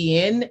supposed to be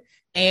in.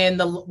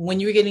 And when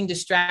you're getting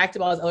distracted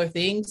by all those other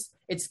things,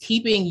 it's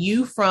keeping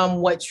you from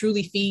what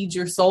truly feeds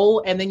your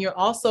soul. And then you're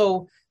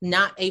also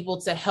not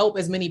able to help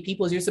as many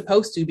people as you're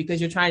supposed to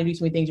because you're trying to do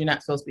so many things you're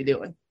not supposed to be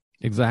doing.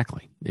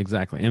 Exactly.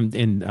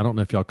 And I don't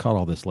know if y'all caught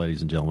all this,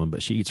 ladies and gentlemen,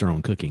 but she eats her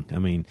own cooking. I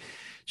mean,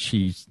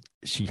 you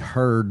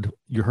heard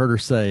her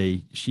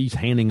say she's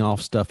handing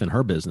off stuff in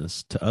her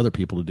business to other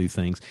people to do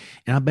things.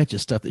 And I bet you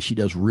stuff that she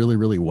does really,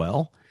 really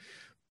well,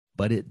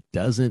 but it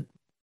doesn't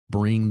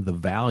bring the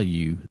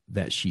value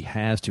that she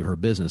has to her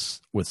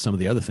business with some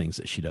of the other things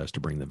that she does to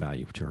bring the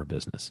value to her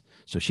business.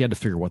 So she had to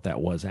figure what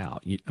that was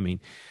out.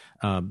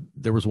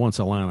 There was once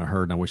a line I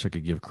heard, and I wish I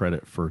could give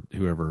credit for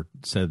whoever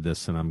said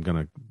this, and I'm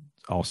going to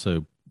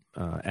also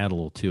add a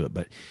little to it,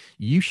 but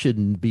you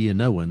shouldn't be a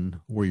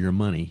knowing where your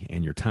money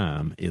and your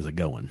time is a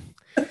going.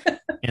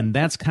 And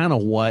that's kind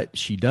of what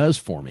she does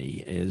for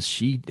me, is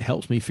she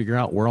helps me figure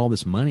out where all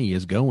this money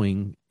is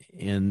going.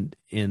 And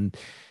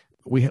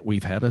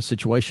we've had a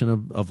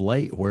situation of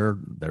late where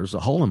there's a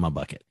hole in my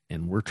bucket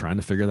and we're trying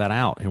to figure that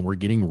out, and we're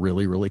getting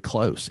really, really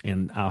close.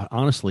 And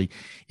honestly,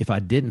 if I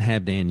didn't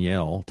have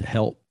Danielle to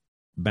help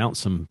bounce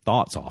some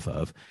thoughts off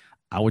of,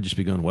 I would just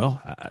be going,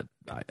 well,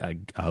 I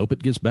hope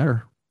it gets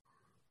better.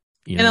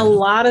 And a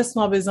lot of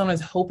small business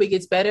owners hope it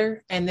gets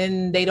better, and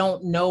then they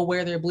don't know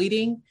where they're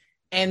bleeding.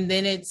 And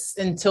then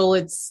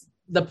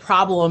the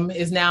problem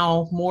is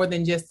now more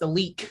than just a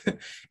leak.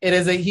 It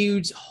is a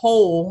huge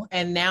hole,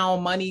 and now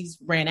money's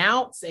ran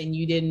out and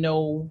you didn't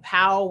know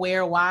how,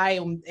 where, why.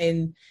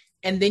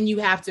 And then you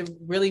have to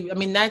really,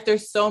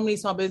 there's so many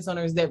small business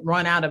owners that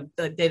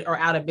are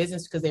out of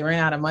business because they ran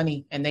out of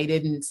money and they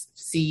didn't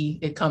see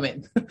it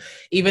coming,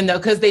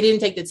 because they didn't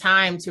take the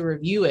time to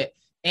review it.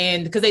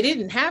 And because they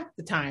didn't have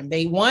the time,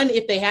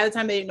 if they had the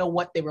time, they didn't know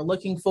what they were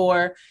looking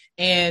for.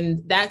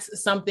 And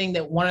that's something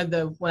that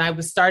when I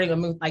was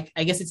starting,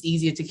 I guess it's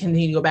easier to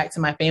continue to go back to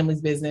my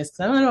family's business, because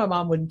I don't know, my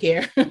mom wouldn't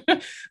care.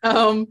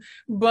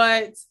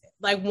 But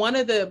like, one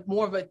of the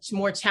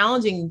more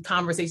challenging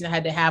conversation I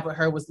had to have with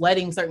her was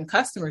letting certain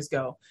customers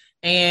go.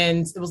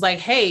 And it was like,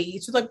 hey,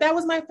 she's like, that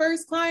was my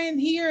first client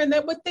here. And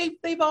that what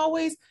they've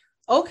always,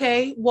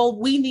 okay, well,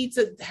 we need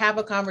to have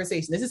a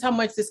conversation. This is how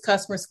much this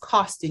customer's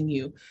costing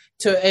you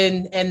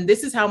and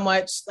this is how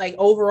much, like,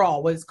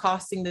 overall what it's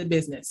costing the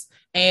business.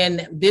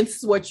 And this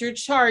is what you're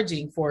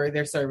charging for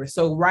their service.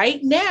 So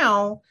right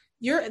now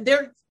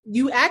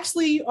you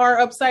actually are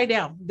upside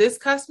down. This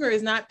customer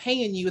is not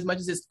paying you as much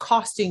as it's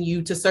costing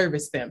you to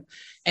service them.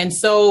 And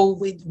so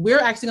we're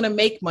actually going to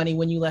make money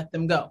when you let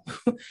them go.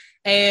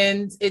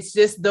 And it's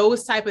just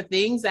those type of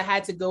things that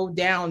had to go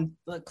down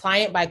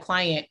client by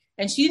client.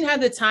 And she didn't have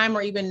the time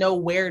or even know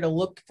where to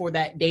look for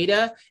that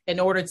data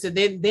in order to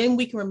then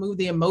we can remove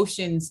the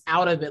emotions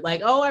out of it.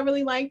 Like, oh, I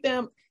really like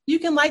them. You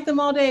can like them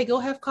all day, go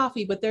have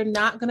coffee, but they're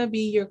not going to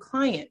be your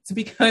clients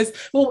because,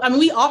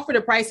 we offered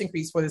a price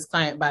increase for this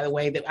client, by the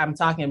way, that I'm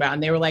talking about.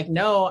 And they were like,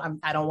 no,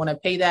 I don't want to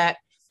pay that.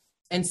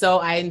 And so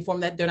I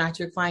informed that they're not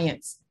your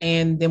clients.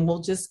 And then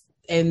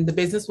the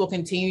business will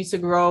continue to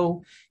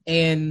grow.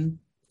 And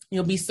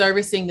You'll be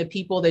servicing the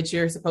people that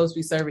you're supposed to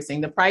be servicing.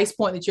 The price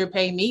point that you're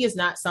paying me is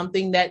not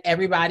something that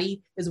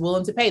everybody is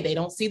willing to pay. They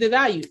don't see the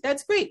value.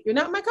 That's great. You're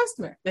not my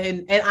customer.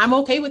 And I'm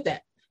okay with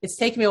that. It's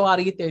taken me a while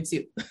to get there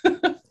too.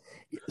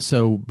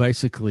 So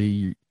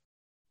basically,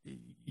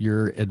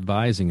 you're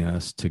advising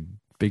us to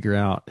figure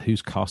out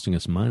who's costing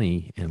us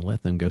money and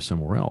let them go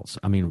somewhere else.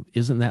 I mean,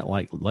 isn't that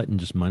like letting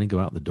just money go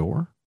out the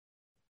door?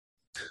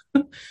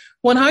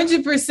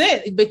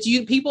 100%. But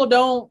people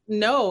don't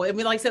know. I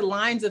mean, like I said,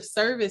 lines of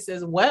service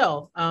as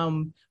well,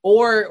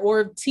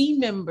 or team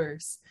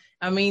members.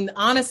 I mean,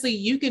 honestly,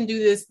 you can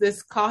do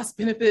this cost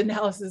benefit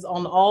analysis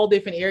on all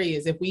different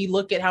areas. If we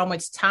look at how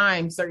much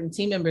time certain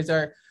team members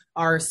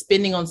are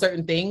spending on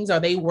certain things, are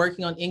they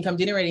working on income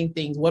generating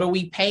things? What are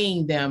we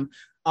paying them?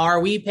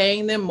 Are we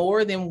paying them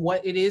more than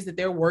what it is that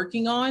they're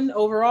working on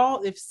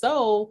overall? If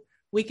so,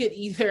 we could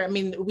either, I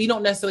mean, we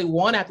don't necessarily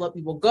want to have to let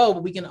people go,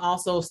 but we can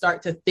also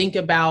start to think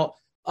about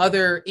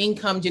other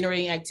income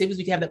generating activities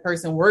we can have that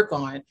person work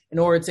on in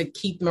order to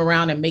keep them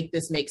around and make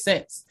this make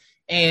sense.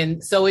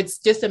 And so it's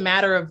just a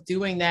matter of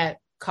doing that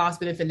cost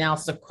benefit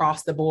analysis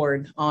across the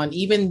board on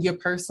even your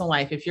personal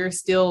life. If you're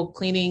still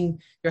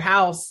cleaning your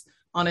house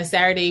on a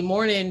Saturday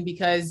morning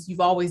because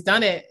you've always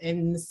done it,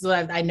 and this is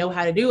what I know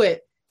how to do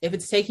it, if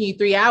it's taking you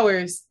 3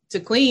 hours to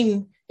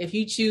clean, if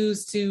you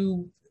choose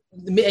to,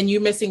 and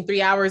you're missing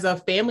 3 hours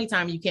of family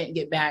time you can't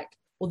get back,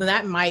 well, then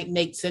that might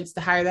make sense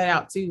to hire that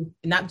out too.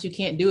 And not that you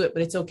can't do it,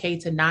 but it's okay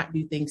to not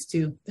do things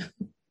too.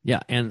 Yeah.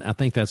 And I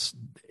think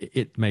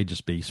it may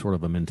just be sort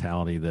of a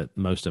mentality that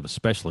most of us,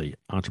 especially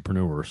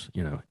entrepreneurs,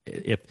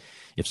 if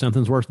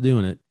something's worth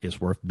doing it,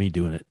 it's worth me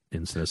doing it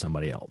instead of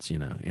somebody else,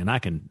 and I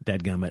can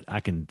dadgummit,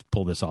 I can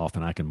pull this off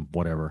and I can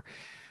whatever.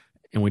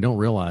 And we don't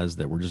realize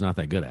that we're just not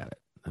that good at it.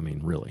 I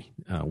mean, really,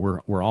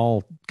 we're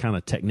all kind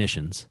of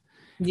technicians.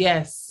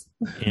 Yes.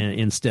 And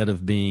instead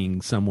of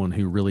being someone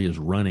who really is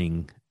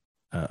running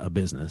a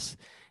business.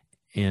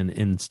 And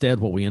instead,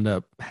 what we end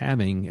up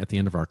having at the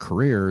end of our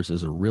careers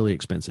is a really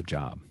expensive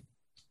job.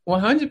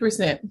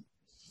 100%.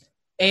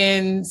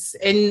 And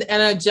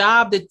a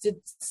job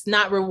that's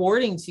not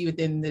rewarding to you at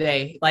the end of the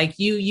day. Like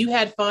you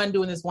had fun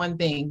doing this one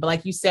thing, but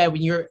like you said,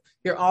 when you're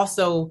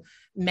also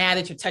mad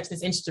at you touch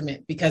this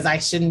instrument because I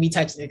shouldn't be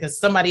touching it because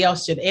somebody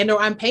else should,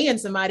 or I'm paying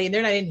somebody and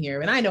they're not in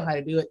here and I know how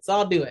to do it, so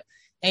I'll do it.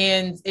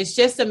 And it's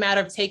just a matter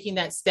of taking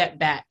that step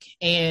back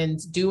and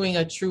doing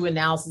a true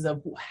analysis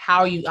of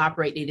how you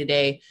operate day to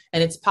day.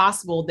 And it's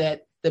possible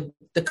that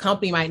the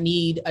company might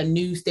need a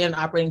new standard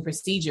operating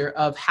procedure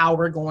of how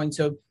we're going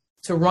to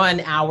run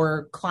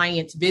our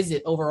client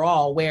visit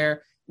overall,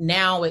 where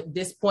now at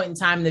this point in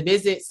time in the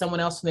visit,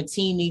 someone else from the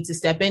team needs to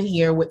step in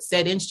here with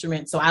said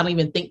instrument. So I don't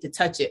even think to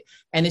touch it.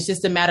 And it's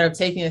just a matter of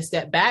taking a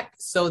step back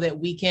so that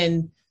we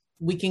can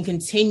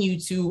continue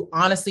to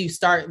honestly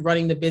start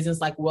running the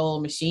business like a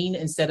well-oiled machine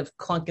instead of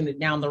clunking it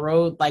down the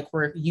road like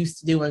we're used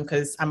to doing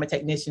because I'm a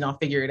technician, I'll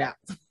figure it out.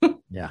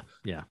 Yeah.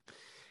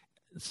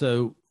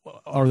 So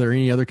are there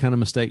any other kind of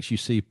mistakes you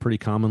see pretty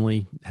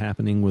commonly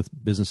happening with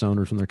business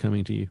owners when they're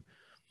coming to you?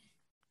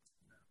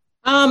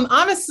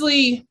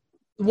 Honestly,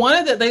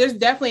 there's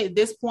definitely at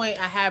this point,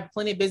 I have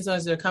plenty of business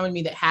owners that are coming to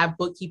me that have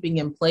bookkeeping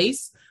in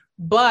place,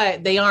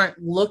 but they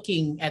aren't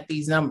looking at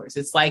these numbers.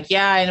 It's like,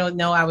 yeah, I don't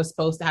know I was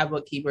supposed to have a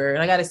bookkeeper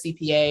and I got a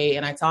CPA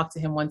and I talk to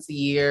him once a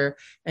year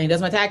and he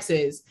does my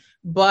taxes.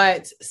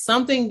 But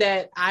something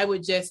that I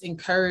would just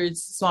encourage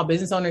small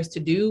business owners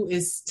to do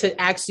is to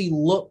actually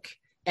look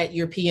at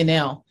your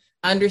P&L,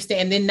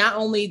 understand, and then not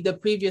only the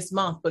previous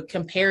month, but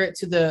compare it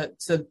to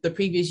the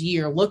previous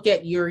year. Look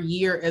at your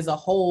year as a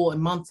whole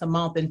and month to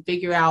month and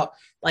figure out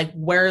like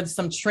where are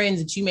some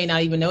trends that you may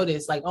not even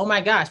notice. Like, oh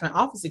my gosh, my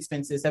office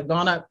expenses have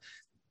gone up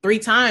 3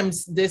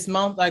 times this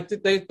month, like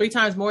 3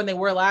 times more than they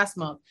were last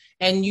month.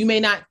 And you may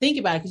not think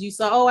about it because you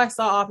saw, I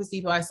saw Office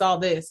Depot, I saw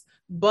this,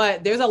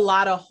 but there's a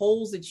lot of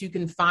holes that you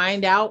can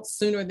find out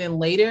sooner than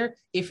later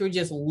if you're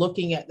just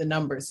looking at the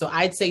numbers. So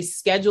I'd say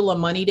schedule a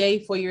money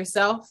day for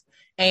yourself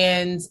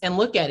and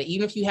look at it.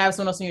 Even if you have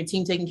someone else on your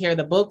team taking care of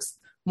the books,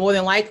 more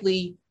than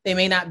likely they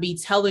may not be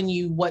telling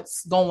you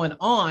what's going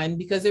on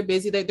because they're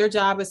busy. Their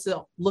job is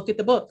to look at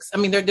the books. I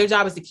mean, their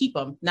job is to keep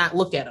them, not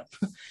look at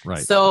them. Right.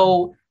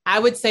 So I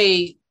would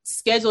say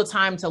schedule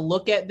time to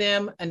look at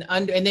them and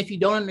if you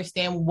don't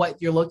understand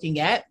what you're looking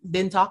at,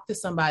 then talk to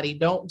somebody.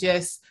 Don't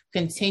just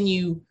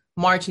continue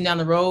marching down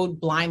the road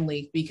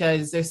blindly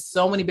because there's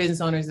so many business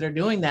owners that are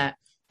doing that.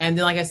 And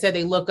then, like I said,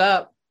 they look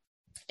up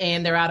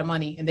and they're out of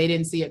money and they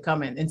didn't see it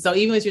coming. And so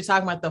even as you're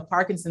talking about the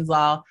Parkinson's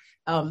law,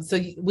 so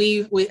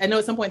we I know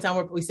at some point in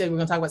time we said we're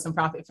going to talk about some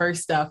Profit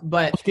First stuff,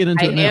 but let's get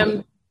into it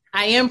now.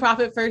 I am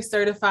Profit First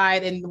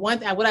certified. And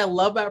what I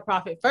love about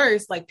Profit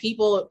First, like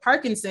people,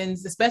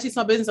 Parkinson's, especially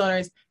small business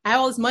owners, I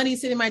have all this money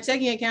sitting in my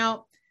checking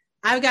account.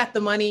 I've got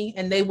the money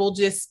and they will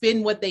just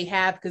spend what they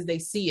have because they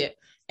see it.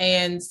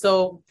 And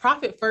so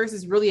Profit First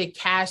is really a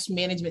cash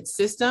management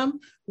system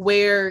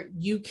where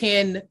you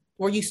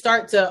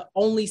start to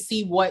only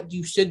see what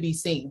you should be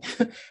seeing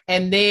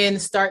and then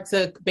start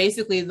to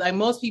basically, like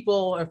most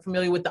people are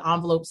familiar with the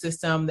envelope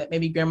system that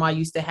maybe grandma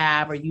used to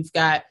have, or you've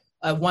got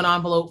one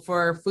envelope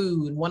for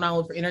food, one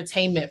envelope for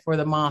entertainment for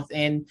the month,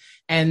 and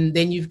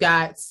then you've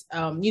got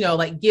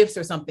like gifts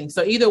or something.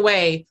 So either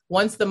way,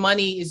 once the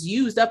money is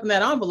used up in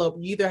that envelope,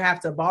 you either have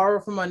to borrow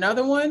from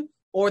another one,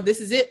 or this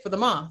is it for the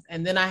month,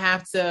 and then I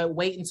have to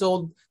wait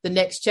until the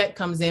next check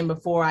comes in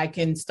before I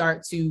can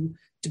start to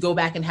go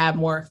back and have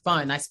more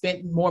fun. I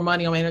spent more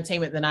money on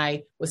entertainment than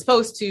I was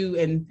supposed to,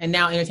 and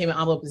now entertainment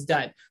envelope is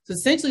done. So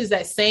essentially, it's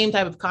that same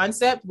type of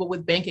concept, but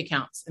with bank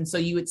accounts. And so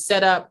you would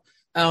set up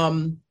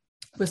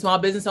for small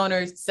business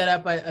owners, set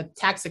up a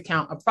tax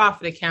account, a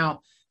profit account,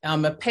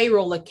 a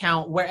payroll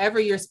account, wherever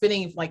you're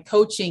spending, like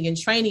coaching and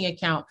training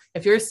account.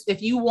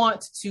 If you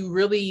want to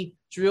really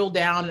drill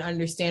down and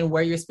understand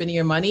where you're spending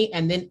your money,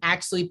 and then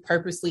actually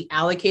purposely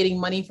allocating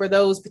money for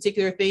those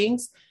particular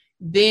things,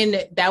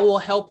 then that will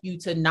help you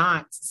to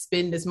not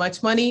spend as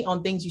much money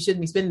on things you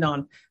shouldn't be spending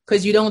on,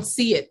 because you don't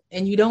see it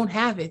and you don't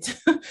have it.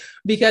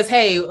 Because,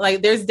 hey,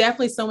 like there's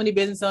definitely so many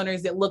business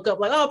owners that look up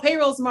like, oh,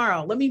 payroll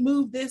tomorrow, let me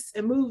move this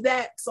and move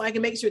that so I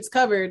can make sure it's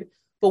covered.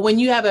 But when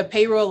you have a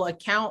payroll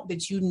account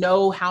that you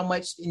know how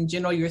much in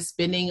general you're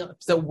spending,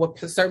 so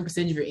what a certain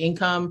percentage of your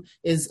income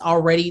is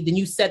already, then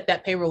you set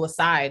that payroll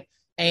aside.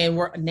 And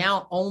we're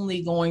now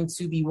only going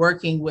to be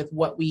working with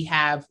what we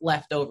have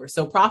left over.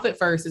 So profit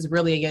first is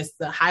really, I guess,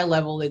 the high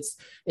level. It's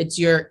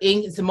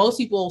so most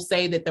people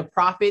say that the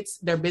profits,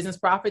 their business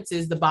profits,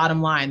 is the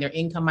bottom line. Their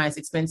income minus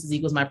expenses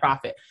equals my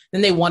profit.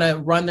 Then they want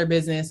to run their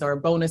business or a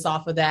bonus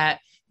off of that.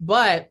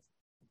 But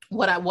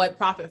what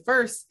profit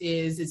first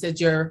is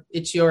it's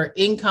your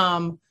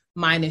income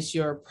minus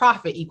your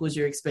profit equals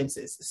your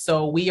expenses.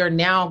 So we are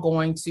now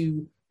going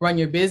to run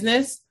your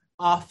business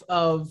off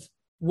of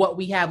what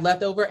we have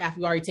left over after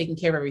we've already taken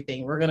care of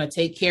everything. We're going to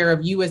take care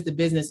of you as the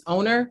business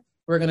owner.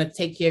 We're going to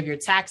take care of your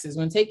taxes.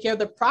 We're going to take care of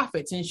the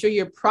profits, ensure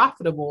you're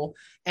profitable.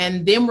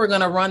 And then we're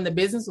going to run the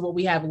business with what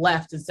we have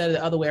left instead of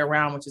the other way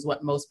around, which is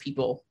what most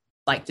people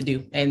like to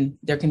do and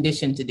they're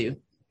conditioned to do.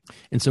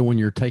 And so when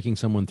you're taking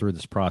someone through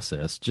this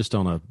process, just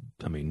not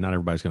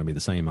everybody's going to be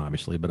the same,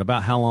 obviously, but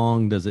about how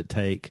long does it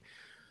take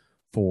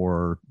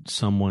for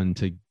someone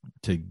to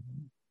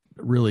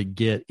really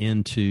get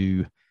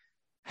into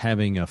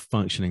having a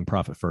functioning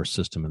profit first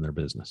system in their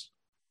business?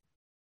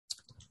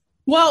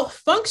 Well,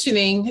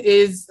 functioning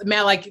is,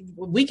 man, like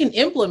we can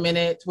implement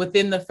it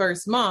within the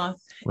first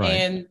month,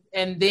 right?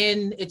 And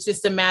then it's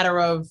just a matter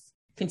of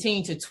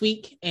continuing to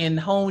tweak and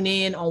hone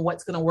in on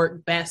what's going to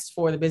work best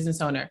for the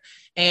business owner.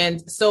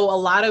 And so a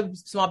lot of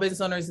small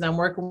business owners that I'm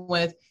working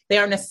with, they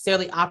aren't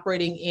necessarily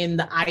operating in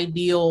the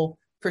ideal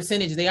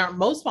percentage. They aren't.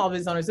 Most small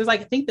business owners, I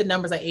think the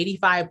number's like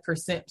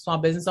 85% small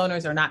business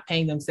owners are not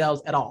paying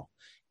themselves at all.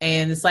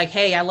 And it's like,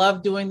 hey, I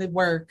love doing the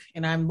work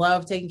and I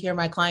love taking care of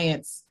my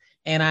clients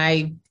and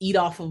I eat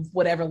off of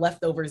whatever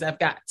leftovers I've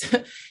got.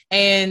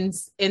 and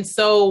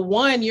so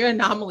one, you're an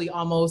anomaly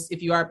almost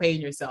if you are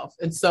paying yourself.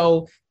 And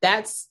so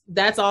that's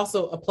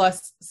also a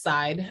plus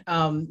side.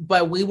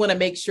 But we want to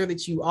make sure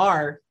that you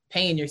are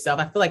paying yourself.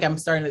 I feel like I'm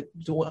starting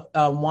to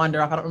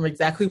wander off. I don't remember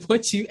exactly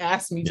what you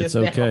asked me just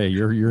now. It's okay.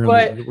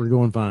 We're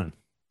going fine.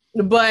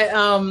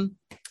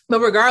 But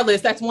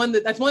regardless, that's one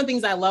of the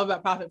things I love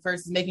about Profit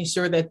First is making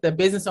sure that the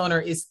business owner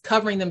is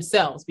covering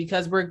themselves,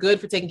 because we're good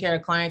for taking care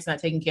of clients, not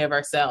taking care of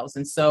ourselves.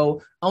 And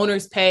so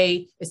owners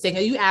pay.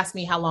 You asked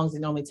me how long does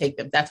it normally take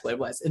them? That's what it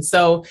was. And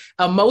so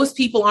most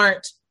people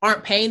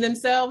aren't paying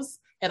themselves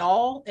at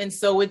all. And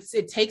so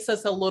it takes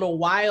us a little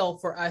while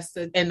for us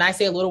to, and I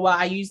say a little while,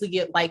 I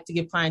usually like to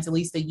give clients at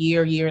least a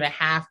year and a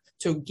half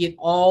to get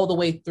all the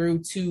way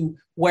through to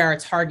where our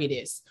target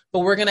is. But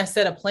we're going to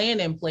set a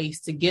plan in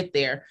place to get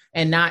there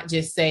and not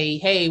just say,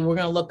 hey, we're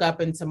going to look up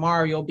and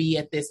tomorrow you'll be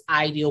at this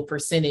ideal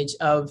percentage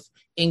of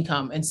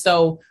income. And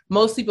so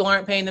most people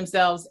aren't paying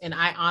themselves. And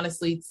I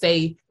honestly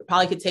say it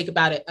probably could take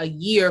about a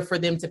year for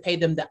them to pay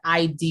them the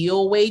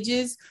ideal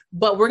wages,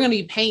 but we're going to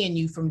be paying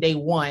you from day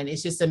one.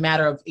 It's just a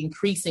matter of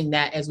increasing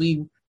that as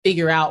we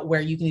figure out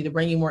where you can either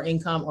bring in more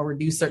income or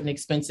reduce certain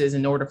expenses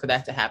in order for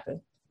that to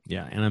happen.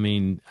 Yeah. And I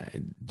mean,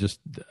 just,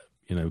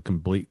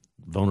 complete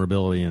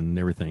vulnerability and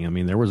everything. I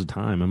mean, there was a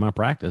time in my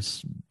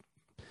practice,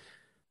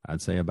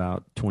 I'd say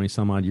about 20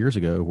 some odd years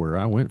ago, where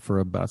I went for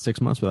about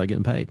 6 months without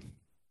getting paid.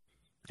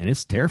 And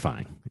it's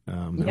terrifying.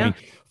 I mean,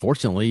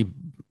 fortunately,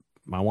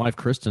 my wife,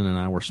 Kristen, and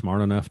I were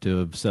smart enough to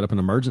have set up an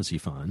emergency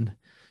fund,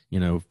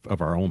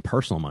 of our own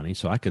personal money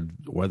so I could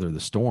weather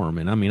the storm.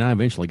 And I mean, I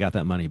eventually got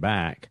that money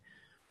back,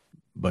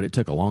 but it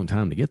took a long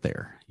time to get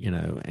there,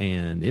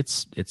 and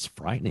it's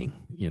frightening,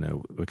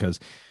 because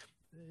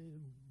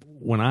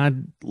when I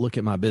look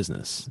at my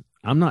business,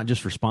 I'm not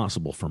just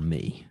responsible for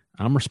me.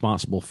 I'm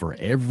responsible for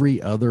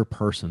every other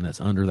person that's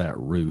under that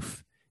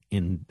roof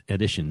in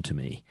addition to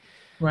me.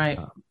 Right.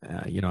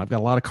 I've got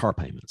a lot of car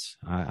payments.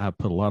 I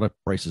put a lot of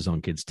braces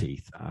on kids'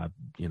 teeth. I,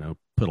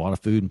 put a lot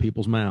of food in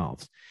people's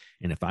mouths.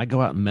 And if I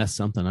go out and mess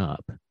something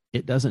up,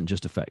 it doesn't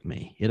just affect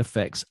me. It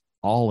affects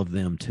all of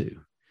them too.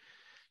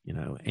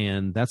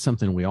 And that's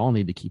something we all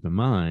need to keep in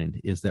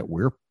mind, is that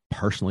we're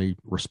personally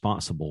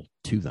responsible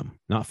to them,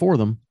 not for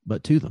them,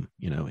 but to them,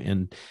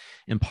 and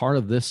part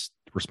of this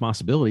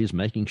responsibility is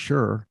making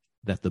sure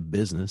that the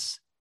business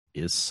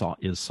is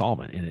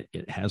solvent and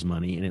it has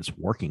money and it's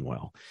working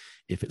well.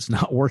 If it's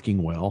not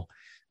working well,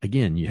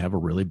 again, you have a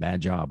really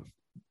bad job.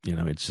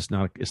 It's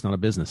not a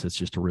business. It's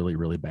just a really,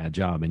 really bad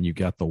job. And you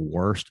got the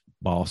worst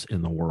boss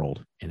in the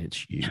world, and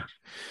it's you,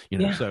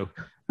 so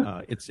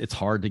it's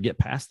hard to get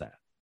past that.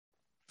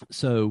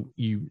 So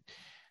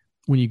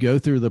when you go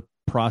through the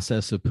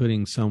process of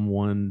putting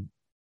someone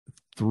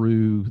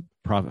through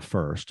Profit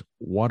First,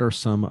 what are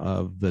some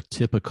of the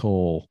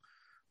typical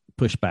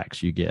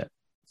pushbacks you get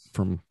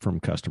from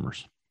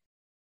customers?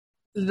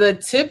 The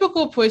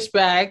typical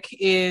pushback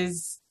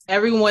is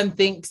everyone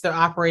thinks they're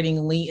operating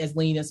as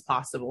lean as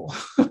possible.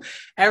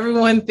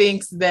 Everyone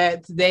thinks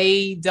that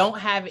they don't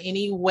have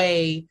any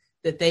way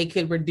that they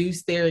could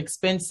reduce their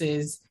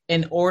expenses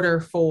in order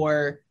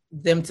for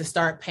them to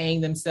start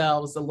paying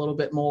themselves a little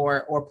bit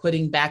more, or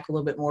putting back a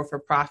little bit more for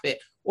profit,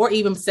 or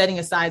even setting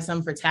aside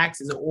some for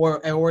taxes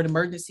or an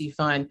emergency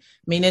fund.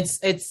 I mean,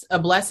 it's a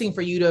blessing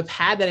for you to have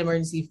had that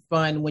emergency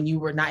fund when you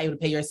were not able to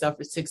pay yourself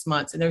for 6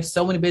 months. And there's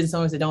so many business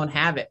owners that don't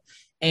have it.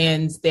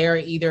 And they're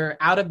either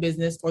out of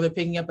business or they're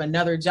picking up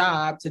another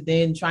job to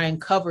then try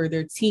and cover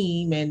their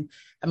team. And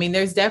I mean,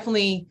 there's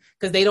definitely,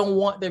 because they don't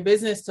want their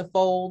business to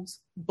fold,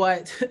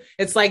 but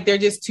it's like they're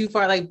just too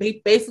far. Like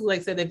basically,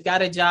 like I said, they've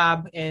got a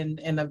job and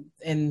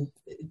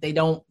they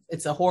don't,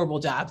 it's a horrible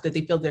job that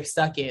they feel they're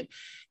stuck in.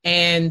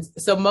 And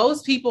so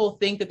most people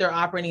think that they're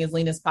operating as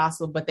lean as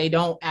possible, but they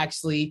don't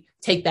actually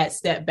take that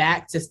step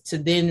back to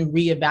then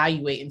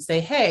reevaluate and say,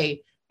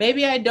 hey,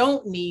 maybe I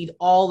don't need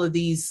all of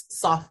these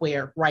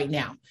software right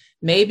now.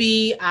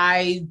 Maybe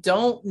I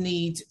don't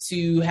need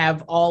to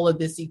have all of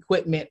this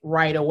equipment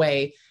right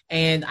away.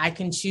 And I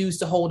can choose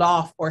to hold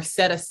off or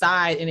set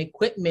aside an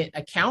equipment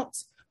account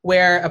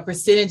where a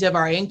percentage of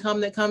our income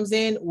that comes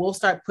in, we'll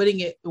start putting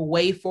it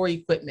away for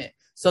equipment.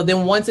 So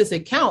then once this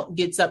account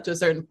gets up to a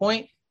certain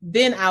point,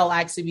 then I'll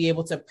actually be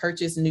able to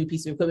purchase a new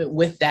piece of equipment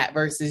with that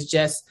versus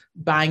just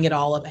buying it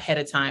all up ahead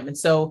of time. And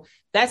so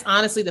that's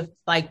honestly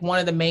one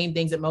of the main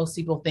things that most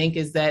people think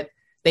is that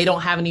they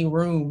don't have any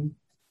room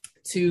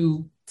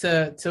to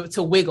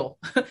wiggle.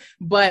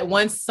 But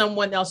once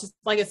someone else, just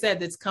like I said,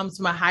 that comes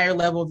from a higher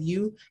level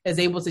view, is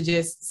able to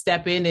just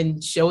step in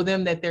and show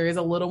them that there is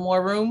a little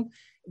more room,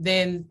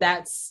 then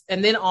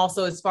and then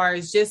also as far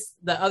as just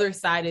the other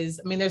side is,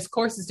 I mean, there's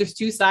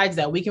two sides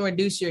that we can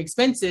reduce your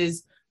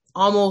expenses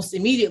almost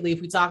immediately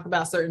if we talk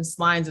about certain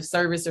lines of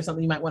service or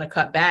something you might want to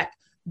cut back.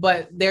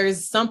 But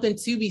there's something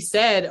to be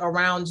said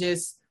around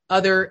just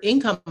other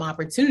income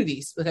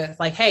opportunities, because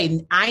like,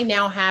 hey, I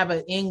now have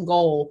an end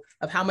goal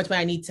of how much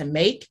money I need to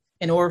make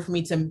in order for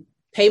me to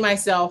pay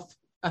myself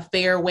a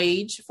fair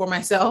wage for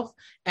myself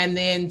and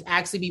then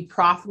actually be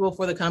profitable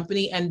for the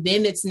company. And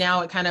then it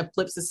kind of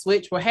flips the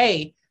switch where,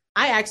 hey,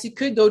 I actually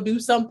could go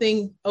do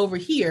something over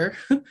here.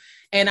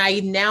 And I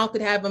now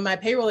could have in my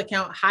payroll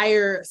account,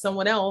 hire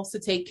someone else to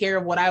take care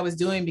of what I was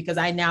doing because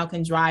I now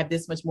can drive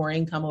this much more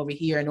income over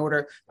here in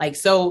order.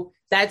 So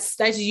that's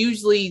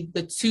usually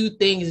the two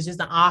things, is just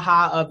an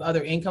aha of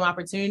other income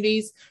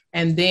opportunities.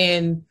 And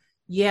then,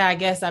 yeah, I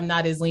guess I'm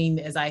not as lean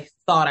as I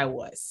thought I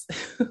was.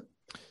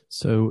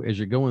 So as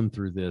you're going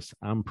through this,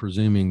 I'm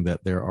presuming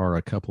that there are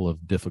a couple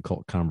of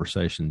difficult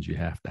conversations you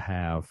have to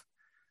have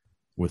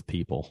with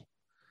people.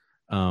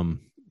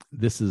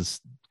 This is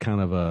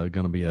kind of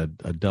going to be a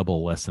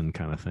double lesson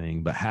kind of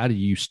thing, but how do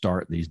you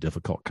start these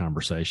difficult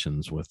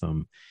conversations with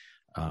them?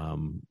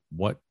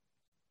 What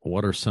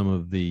are some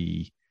of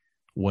the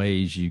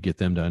ways you get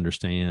them to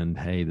understand,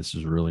 hey, this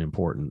is really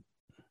important?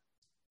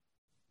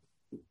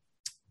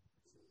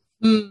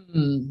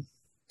 Mm.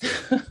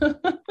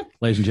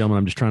 Ladies and gentlemen,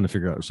 I'm just trying to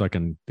figure out so I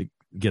can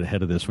get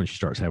ahead of this when she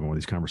starts having one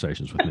of these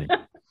conversations with me.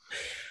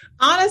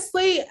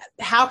 Honestly,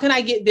 how can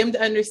I get them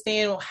to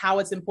understand how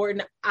it's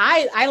important?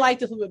 I like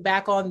to flip it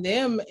back on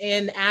them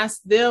and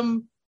ask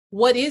them,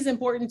 what is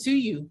important to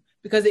you?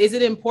 Because is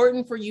it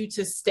important for you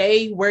to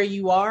stay where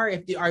you are?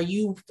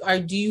 Do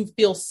you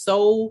feel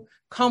so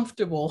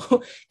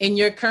comfortable in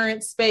your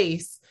current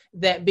space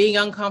that being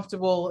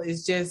uncomfortable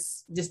is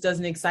just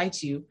doesn't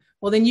excite you?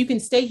 Well, then you can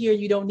stay here.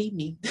 You don't need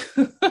me.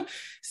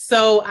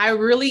 So I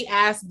really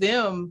ask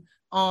them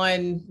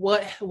on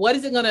what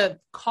is it going to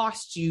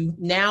cost you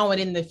now and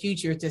in the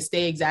future to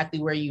stay exactly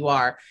where you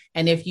are.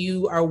 And if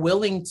you are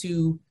willing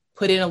to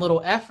put in a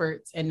little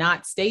effort and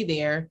not stay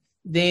there,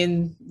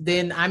 then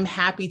I'm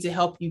happy to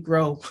help you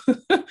grow.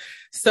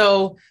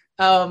 So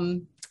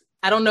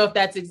I don't know if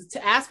that's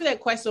to ask me that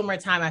question one more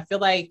time. I feel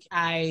like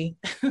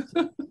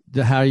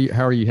how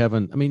are you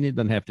having, I mean, it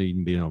doesn't have to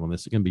even be on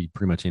this. It can be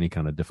pretty much any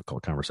kind of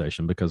difficult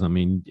conversation, because I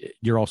mean,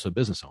 you're also a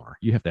business owner.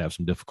 You have to have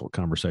some difficult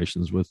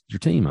conversations with your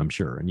team, I'm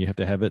sure. And you have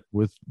to have it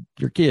with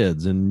your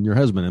kids and your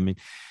husband. I mean,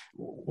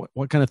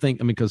 what kind of thing?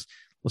 I mean, because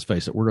let's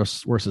face it, we're a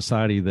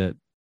society that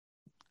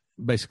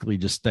basically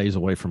just stays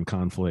away from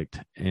conflict.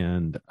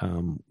 And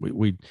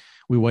we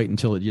wait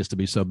until it gets to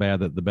be so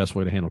bad that the best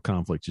way to handle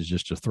conflict is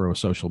just to throw a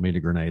social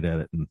media grenade at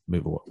it and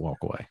walk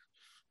away.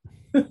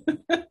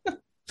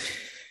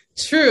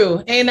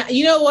 True. And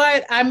you know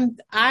what?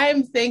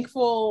 I'm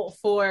thankful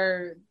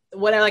for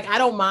I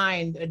don't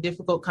mind a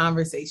difficult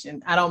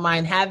conversation. I don't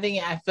mind having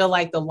it. I feel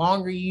like the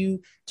longer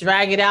you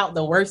drag it out,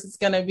 the worse it's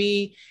going to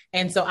be.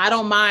 And so I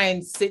don't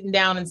mind sitting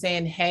down and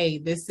saying, hey,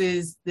 this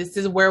is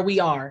where we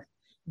are.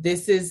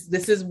 This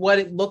is what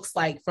it looks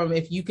like from,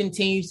 if you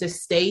continue to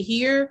stay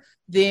here,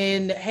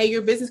 then, hey,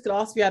 your business could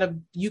also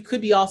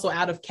be also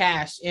out of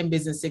cash in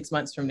business 6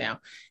 months from now.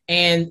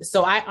 And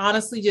so I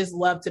honestly just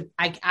love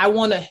I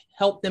want to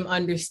help them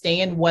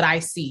understand what I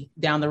see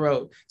down the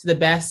road to the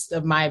best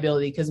of my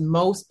ability, because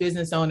most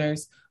business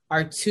owners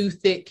are too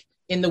thick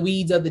in the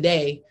weeds of the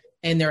day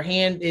and their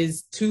hand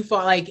is too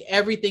far. Like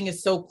everything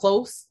is so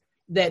close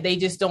that they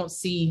just don't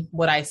see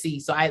what I see.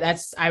 So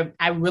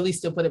I really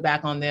still put it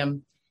back on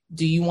them.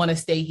 Do you want to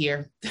stay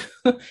here?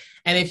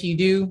 And if you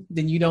do,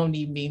 then you don't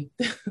need me.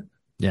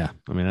 Yeah.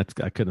 I mean, I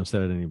couldn't have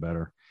said it any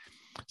better.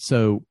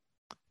 So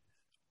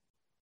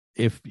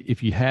if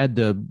you had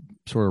to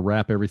sort of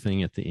wrap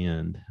everything at the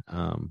end,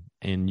 and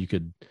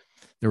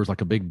there was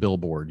like a big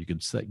billboard, you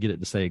could get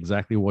it to say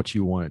exactly what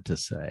you want it to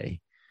say.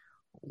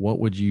 What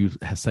would you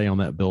say on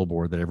that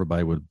billboard that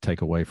everybody would take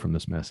away from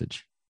this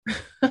message?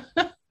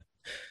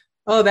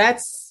 Oh,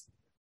 this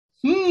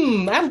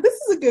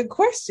is a good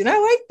question. I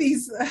like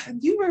these.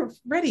 You were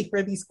ready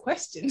for these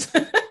questions.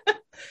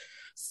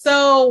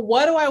 So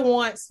what do I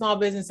want small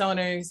business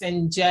owners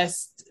and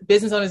just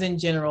business owners in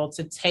general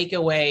to take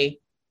away?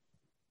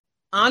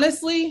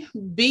 Honestly,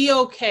 be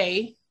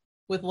okay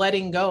with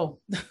letting go.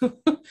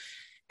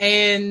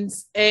 And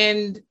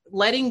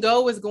letting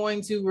go is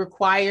going to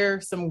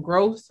require some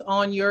growth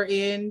on your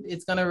end.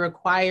 It's going to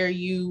require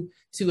you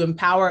to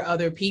empower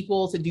other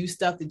people to do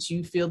stuff that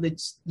you feel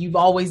that you've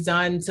always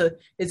done.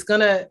 It's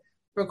going to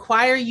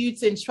require you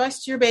to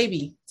entrust your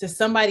baby to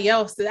somebody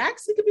else that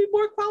actually could be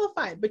more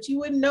qualified, but you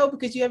wouldn't know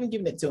because you haven't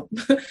given it to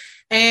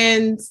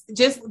them.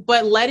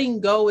 But letting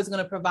go is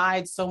going to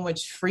provide so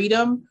much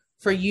freedom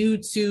for you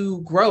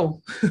to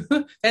grow.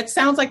 That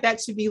sounds like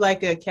that should be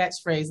like a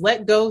catchphrase.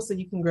 Let go so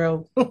you can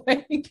grow.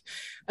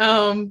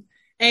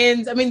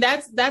 And I mean,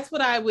 that's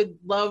what I would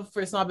love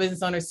for small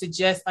business owners to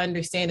just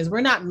understand is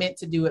we're not meant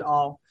to do it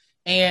all.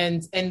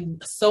 And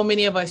so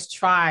many of us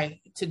try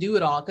to do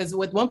it all because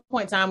at one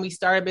point in time we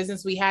started a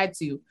business, we had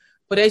to.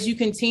 But as you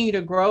continue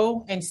to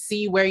grow and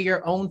see where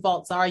your own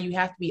faults are, you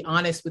have to be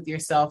honest with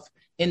yourself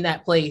in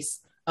that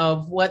place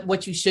of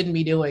what you shouldn't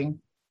be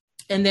doing.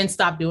 And then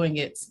stop doing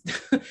it.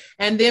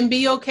 And then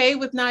be okay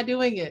with not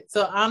doing it.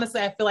 So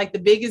honestly, I feel like the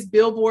biggest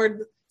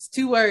billboard is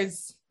 2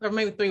 words or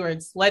maybe 3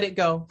 words. Let it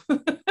go.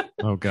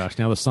 Oh gosh.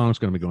 Now the song's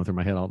going to be going through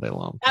my head all day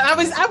long. I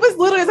was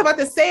literally about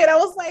to say it. I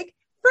was like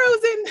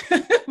Frozen.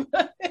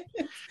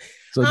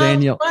 So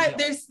Danielle, but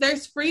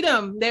there's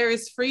freedom. There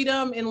is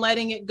freedom in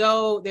letting it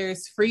go.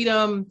 There's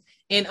freedom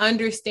in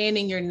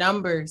understanding your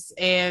numbers.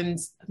 And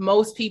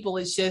most people,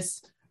 it's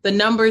just, the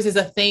numbers is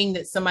a thing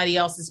that somebody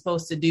else is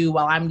supposed to do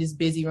while I'm just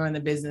busy running the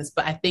business.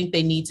 But I think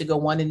they need to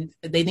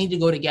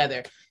go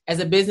together. As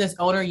a business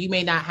owner, you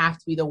may not have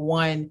to be the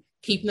one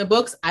keeping the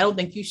books. I don't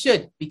think you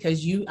should,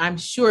 because I'm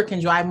sure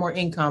can drive more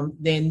income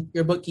than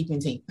your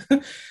bookkeeping team.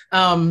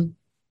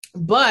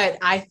 But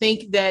I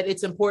think that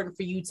it's important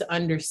for you to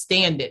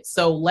understand it.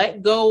 So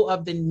let go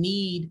of the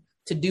need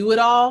to do it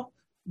all,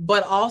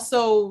 but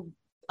also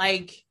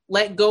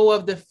let go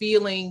of the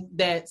feeling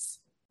that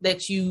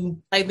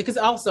you like, because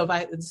also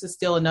this is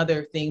still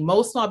another thing.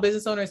 Most small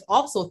business owners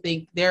also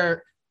think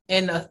they're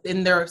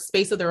in their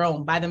space of their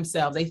own by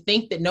themselves. They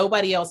think that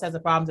nobody else has the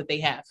problems that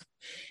they have.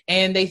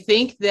 And they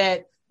think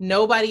that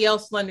nobody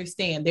else will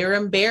understand. They're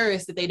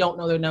embarrassed that they don't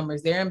know their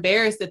numbers. They're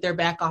embarrassed that their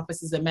back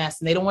office is a mess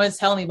and they don't want to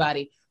tell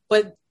anybody,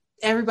 but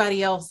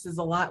everybody else is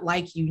a lot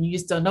like you and you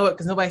just don't know it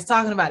because nobody's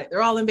talking about it.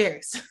 They're all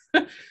embarrassed.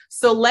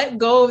 So let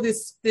go of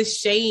this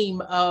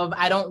shame of,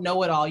 I don't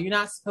know it all. You're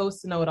not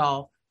supposed to know it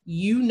all.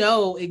 You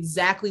know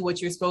exactly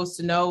what you're supposed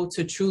to know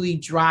to truly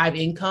drive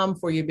income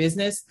for your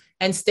business,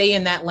 and stay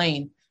in that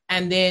lane,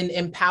 and then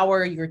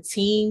empower your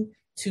team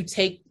to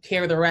take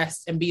care of the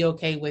rest and be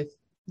okay with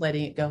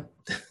letting it go.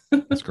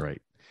 That's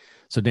great.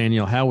 So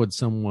Danielle, how would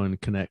someone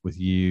connect with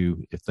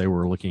you if they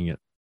were looking at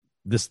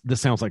this?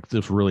 This sounds like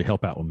this will really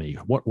help out with me.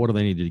 What do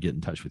they need to get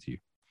in touch with you?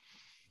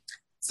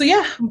 So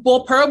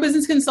Pearl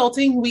Business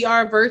Consulting, we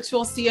are a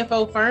virtual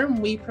CFO firm.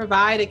 We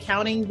provide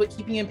accounting,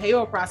 bookkeeping, and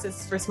payroll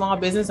processes for small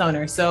business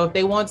owners. So if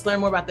they want to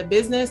learn more about the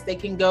business, they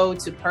can go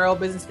to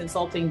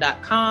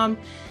pearlbusinessconsulting.com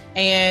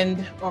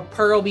or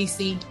Pearl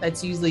BC.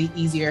 That's usually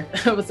easier.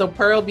 So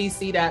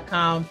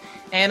pearlbc.com.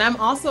 And I'm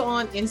also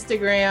on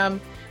Instagram.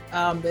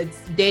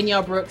 It's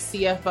Danielle Brooks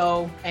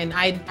CFO. And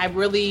I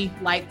really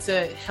like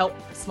to help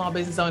small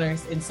business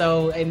owners.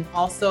 And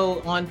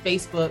also on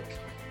Facebook,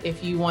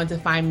 if you want to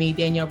find me,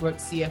 Danielle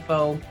Brooks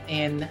CFO.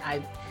 And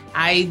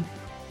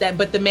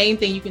but the main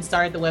thing, you can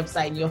start at the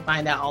website and you'll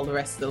find out all the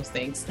rest of those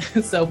things.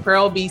 So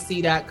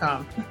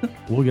pearlbc.com.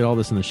 We'll get all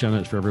this in the show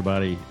notes for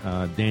everybody.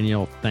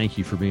 Danielle, thank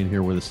you for being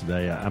here with us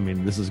today. I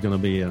mean, this is going to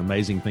be an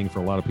amazing thing for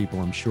a lot of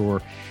people, I'm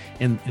sure.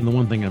 And the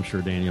one thing I'm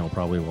sure Danielle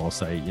probably will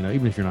say,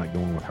 even if you're not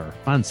going with her,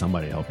 find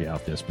somebody to help you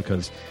out this,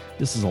 because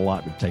this is a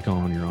lot to take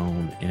on your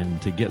own,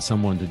 and to get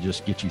someone to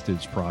just get you through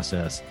this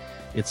process,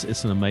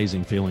 it's an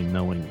amazing feeling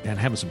knowing and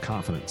having some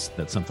confidence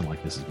that something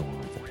like this is going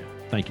on for you.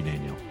 Thank you,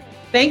 Danielle.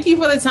 Thank you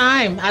for the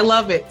time. I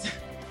love it.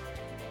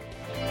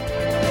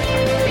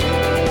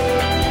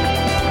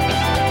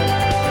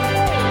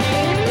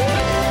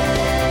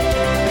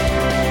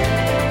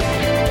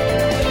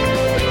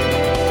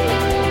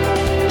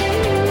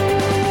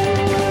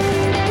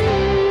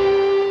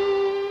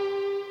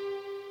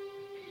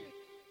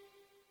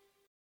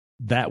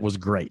 That was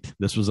great.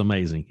 This was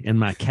amazing. And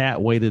my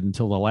cat waited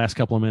until the last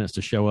couple of minutes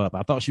to show up.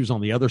 I thought she was on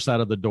the other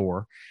side of the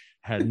door.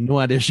 Had no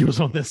idea she was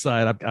on this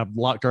side. I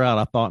locked her out,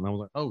 I thought, and I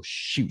was like, oh,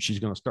 shoot, she's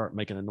going to start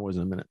making a noise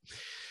in a minute.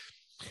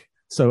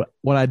 So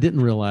what I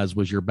didn't realize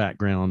was your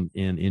background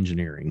in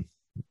engineering.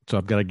 So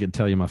I've got to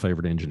tell you my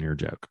favorite engineer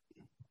joke.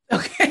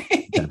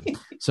 Okay.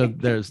 So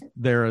there's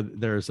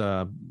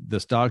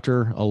this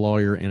doctor, a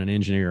lawyer, and an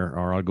engineer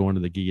are all going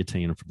to the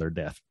guillotine for their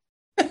death.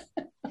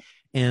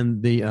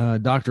 And the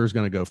doctor is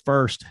going to go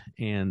first,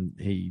 and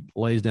he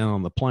lays down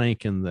on the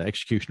plank, and the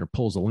executioner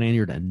pulls the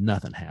lanyard, and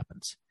nothing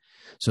happens.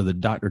 So the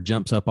doctor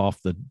jumps up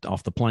off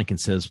the plank and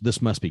says,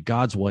 "This must be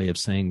God's way of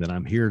saying that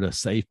I'm here to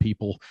save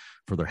people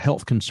for their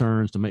health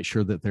concerns, to make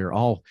sure that they're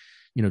all,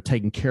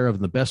 taken care of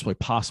in the best way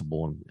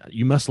possible. And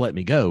you must let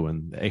me go."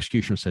 And the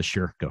executioner says,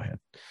 "Sure, go ahead."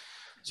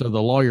 So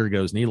the lawyer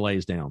goes and he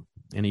lays down,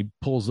 and he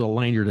pulls the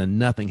lanyard, and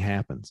nothing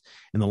happens.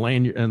 And the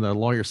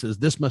lawyer says,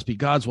 "This must be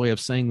God's way of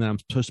saying that I'm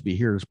supposed to be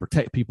here to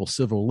protect people's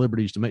civil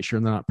liberties, to make sure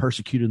they're not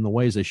persecuted in the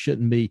ways they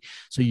shouldn't be.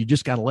 So you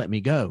just got to let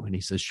me go." And he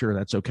says, "Sure,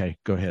 that's okay.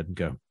 Go ahead and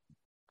go."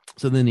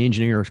 So then the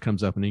engineer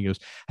comes up and he goes,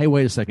 "Hey,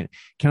 wait a second.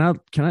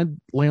 Can I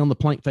lay on the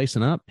plank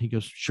facing up?" He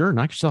goes, "Sure,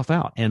 knock yourself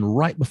out." And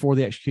right before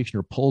the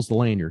executioner pulls the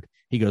lanyard,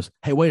 he goes,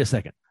 "Hey, wait a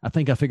second. I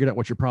think I figured out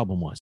what your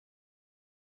problem was."